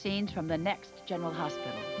tuned for scenes from the next General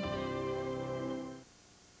Hospital.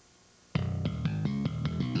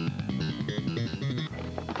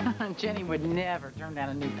 Jenny would never turn down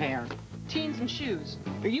a new pair. Jeans and shoes.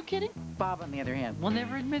 Are you kidding? Bob, on the other hand, will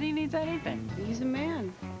never admit he needs anything. He's a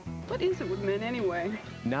man. What is it with men anyway?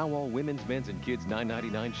 Now all women's, men's, and kids'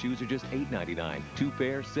 $9.99 shoes are just $8.99. 2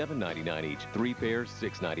 pairs, $7.99 each. 3 pairs,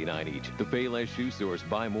 $6.99 each. The Payless Shoe Store's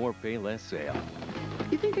Buy More, Pay Less sale.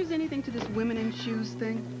 You think there's anything to this women in shoes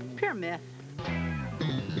thing? Pure myth.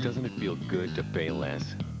 Doesn't it feel good to pay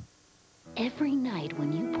less? Every night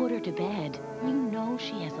when you put her to bed, you know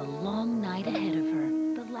she has a long night ahead of her.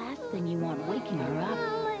 The last thing you want waking her up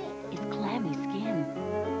is clammy skin.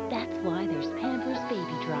 That's why there's Pampers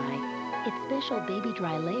Baby Dry. Its special Baby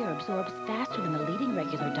Dry layer absorbs faster than the leading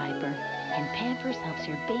regular diaper, and Pampers helps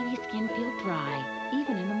your baby skin feel dry,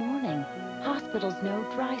 even in the morning. Hospitals know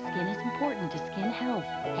dry skin is important to skin health,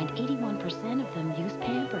 and 81% of them use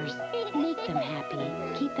Pampers. Make them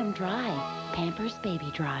happy. Keep them dry. Pampers Baby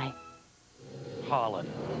Dry. Pollen,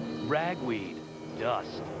 ragweed,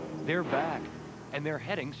 dust. They're back, and they're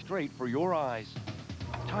heading straight for your eyes.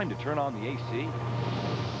 Time to turn on the AC.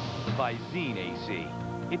 Visine AC.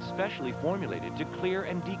 It's specially formulated to clear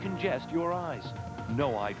and decongest your eyes.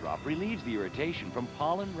 No eye drop relieves the irritation from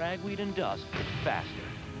pollen, ragweed, and dust faster,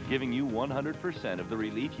 giving you 100% of the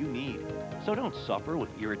relief you need. So don't suffer with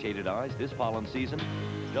irritated eyes this pollen season.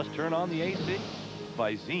 Just turn on the AC,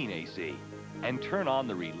 Visine AC, and turn on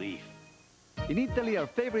the relief. In Italy, our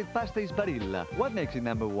favorite pasta is Barilla. What makes it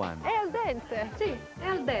number one? È al dente. Sì, è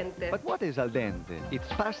al dente. But what is al dente? It's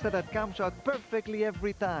pasta that comes out perfectly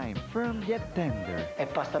every time, firm yet tender. È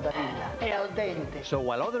pasta Barilla. È al dente. So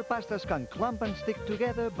while other pastas can clump and stick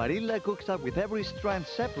together, Barilla cooks up with every strand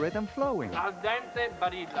separate and flowing. Al dente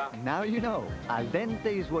Barilla. Now you know. Al dente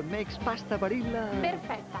is what makes pasta Barilla...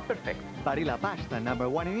 Perfetta. Perfect. Barilla pasta, number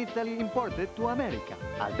one in Italy, imported to America.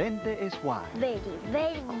 Al dente is why. Very,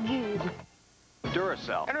 very good.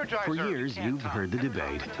 Duracell. Energizer. For years, you've heard the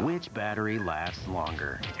debate, which battery lasts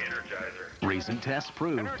longer. Energizer. Recent tests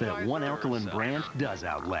prove that one alkaline brand does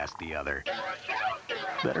outlast the other.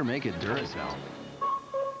 Better make it Duracell.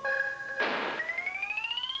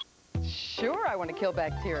 Sure, I want to kill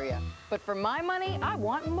bacteria, but for my money, I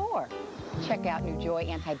want more. Check out new Joy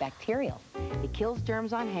Antibacterial. It kills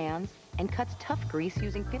germs on hands and cuts tough grease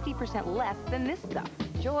using 50% less than this stuff.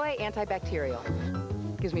 Joy Antibacterial.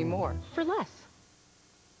 Gives me more for less.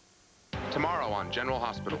 Tomorrow on General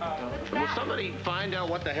Hospital. Will somebody find out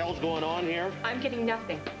what the hell's going on here? I'm getting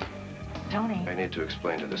nothing. Tony. I need to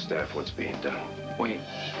explain to the staff what's being done. Wait.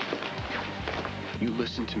 You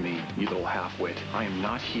listen to me, you little half-wit. I am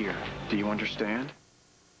not here. Do you understand?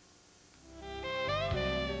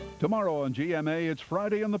 Tomorrow on GMA, it's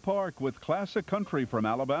Friday in the Park with classic country from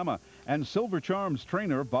Alabama and Silver Charms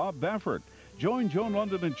trainer Bob Baffert. Join Joan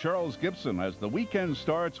London and Charles Gibson as the weekend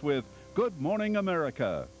starts with Good Morning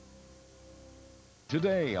America.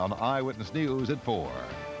 Today on Eyewitness News at 4.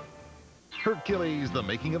 Hercules, the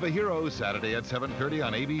making of a hero, Saturday at 7:30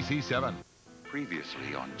 on ABC7.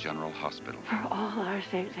 Previously on General Hospital. For all our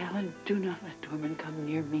sakes, Alan, do not let Dorman come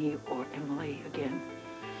near me or Emily again.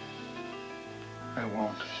 I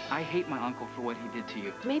won't. I hate my uncle for what he did to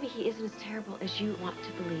you. Maybe he isn't as terrible as you want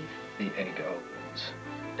to believe. The egg opens.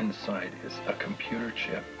 Inside is a computer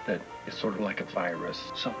chip that is sort of like a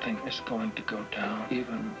virus. Something is going to go down,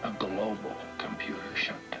 even a global computer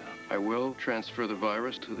shutdown. I will transfer the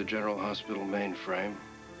virus to the General Hospital mainframe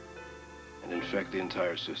and infect the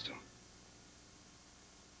entire system.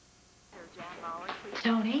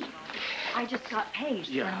 Tony, I just got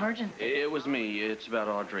paged for an emergency. It was me. It's about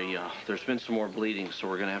Audrey. There's been some more bleeding, so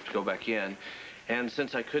we're going to have to go back in. And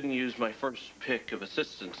since I couldn't use my first pick of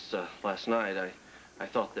assistants last night, I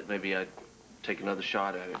thought that maybe I'd take another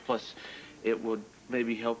shot at it. Plus, it would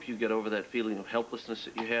maybe help you get over that feeling of helplessness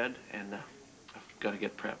that you had, and I've got to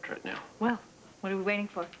get prepped right now. Well, what are we waiting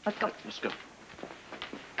for? Let's go. Let's go.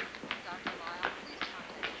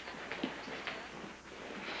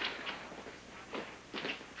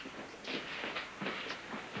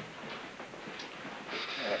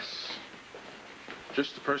 Yes.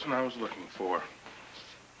 Just the person I was looking for.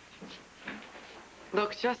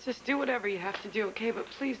 Look, Justice, do whatever you have to do, okay? But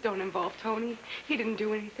please don't involve Tony. He didn't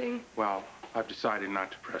do anything. Well, I've decided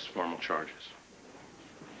not to press formal charges.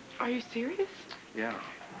 Are you serious? Yeah.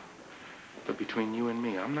 But between you and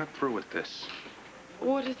me, I'm not through with this.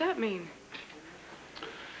 What does that mean?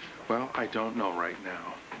 Well, I don't know right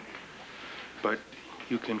now. But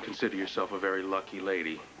you can consider yourself a very lucky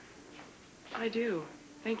lady. I do.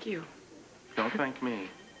 Thank you. Don't thank me.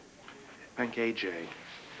 Thank AJ.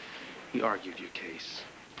 He argued your case.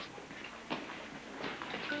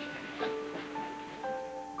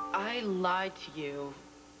 I lied to you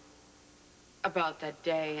about that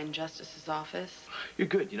day in Justice's office. You're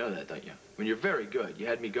good, you know that, don't you? When you're very good, you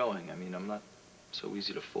had me going. I mean, I'm not so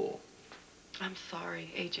easy to fool. I'm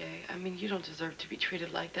sorry, AJ. I mean, you don't deserve to be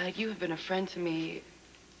treated like that. You have been a friend to me